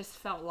 and it just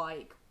felt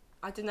like,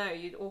 I don't know,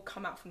 you'd all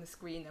come out from the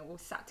screen and we all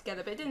sat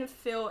together, but it didn't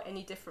feel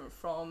any different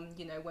from,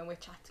 when we're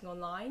chatting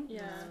online.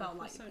 Yeah. It just felt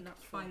like so we could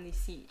natural. finally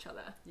see each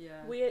other.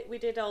 Yeah. We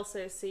did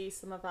also see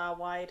some of our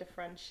wider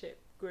friendship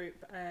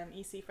group,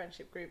 EC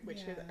friendship group,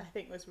 which was, I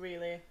think was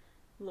really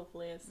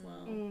lovely as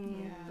well.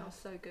 Yeah. That was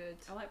so good.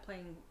 I like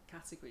playing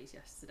categories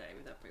yesterday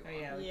with Oh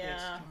everyone. yeah, we Yeah.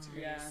 played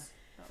categories. Yeah,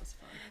 that was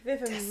fun.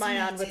 Viv and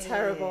Mayan were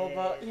terrible,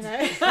 but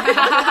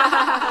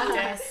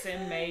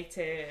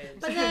Decimated.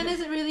 But then is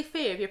it really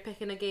fair if you're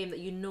picking a game that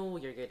you know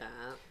you're good at?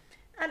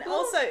 And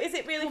also, is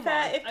it really Come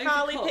fair on, if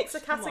Carly Overcooked, picks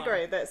a come on.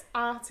 category that's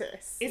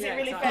artists? Is Yeah, it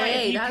really exactly. fair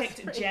Hey, if you that's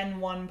picked pretty- Gen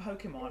 1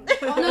 Pokemon?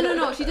 Oh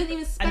no, she didn't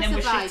even And then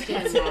we specify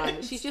shifted Gen it.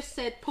 1. She just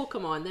said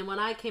Pokemon. Then when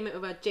I came out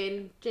with a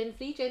Gen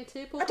 3, Gen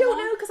 2 Pokemon. I don't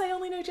know because I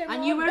only know Gen 1.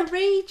 And you were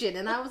raging,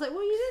 and I was like,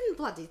 well, you didn't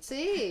bloody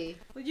say.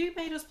 Well, you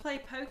made us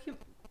play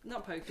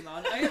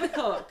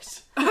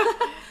Overcooked.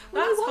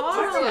 That's want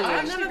hard. to? I I've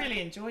actually never. really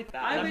enjoyed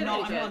that. I I'm really not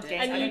enjoyed it.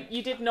 against And it.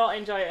 you did not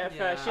enjoy it at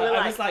first. You I were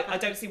like, was like, I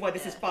don't see why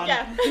this is fun.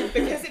 Yeah.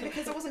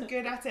 because I wasn't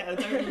good at it. I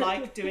don't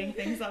like doing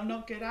things that I'm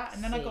not good at.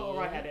 And then I got all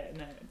right at it. And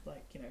then it's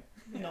like,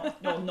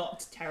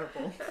 not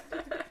terrible.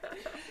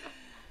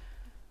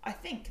 I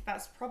think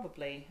that's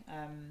probably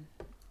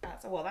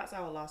that's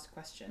our last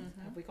question.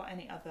 Have we got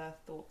any other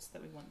thoughts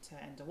that we want to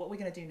end on? What are we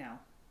going to do now?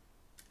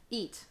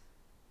 Eat.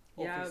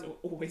 Yeah,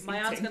 always my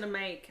aunt's eating. going to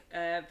make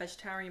a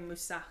vegetarian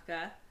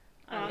moussaka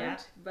and Yeah.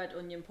 red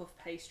onion puff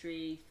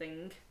pastry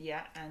thing.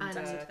 Yeah, and And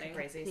caprese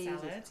caprese.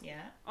 salad.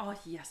 Yeah, Oh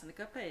yes, and a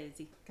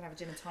caprese. can I have a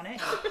gin and tonic.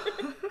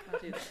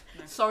 Can't do that.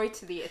 No. Sorry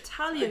to the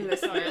Italian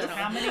listeners.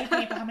 How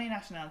many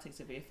nationalities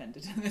have we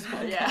offended in this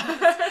podcast?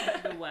 Yeah.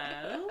 The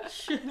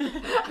Welsh.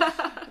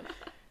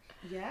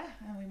 Yeah,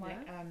 and we might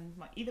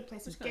might either play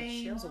some Just gonna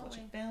games chill, or watch a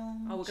aren't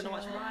film. Oh, we're gonna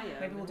watch chill. Raya.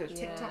 Maybe we'll do a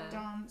TikTok Yeah.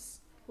 dance.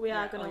 we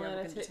are Yeah, going to we're learn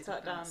a gonna do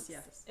TikTok dance.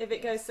 Yes. If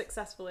it goes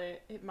successfully,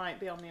 it might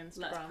be on the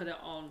Instagram. Let's put it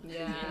on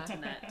Yeah. the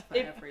internet for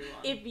If- everyone.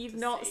 If you've to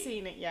not see.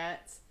 seen it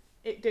yet,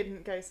 it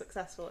didn't go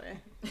successfully.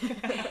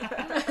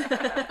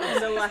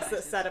 The less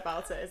that's said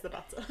about it is the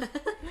better.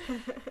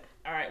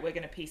 All right, we're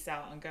going to peace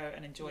out and go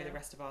and enjoy the Yeah.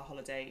 rest of our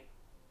holiday.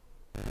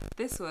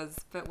 This was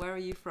But Where Are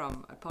You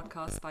From? A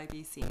podcast by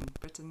Be Seen,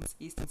 Britain's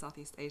East and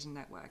Southeast Asian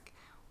network.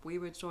 We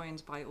were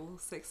joined by all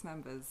 6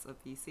 members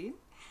of Be Seen,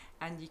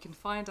 and you can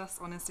find us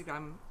on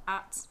Instagram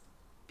at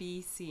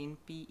Be Seen,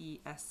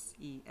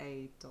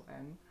 BESEA.N,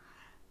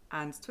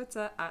 and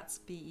Twitter at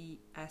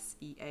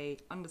BESEA_N.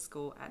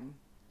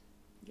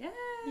 Yay!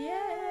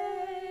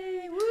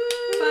 Yay!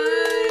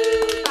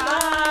 Bye.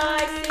 Bye!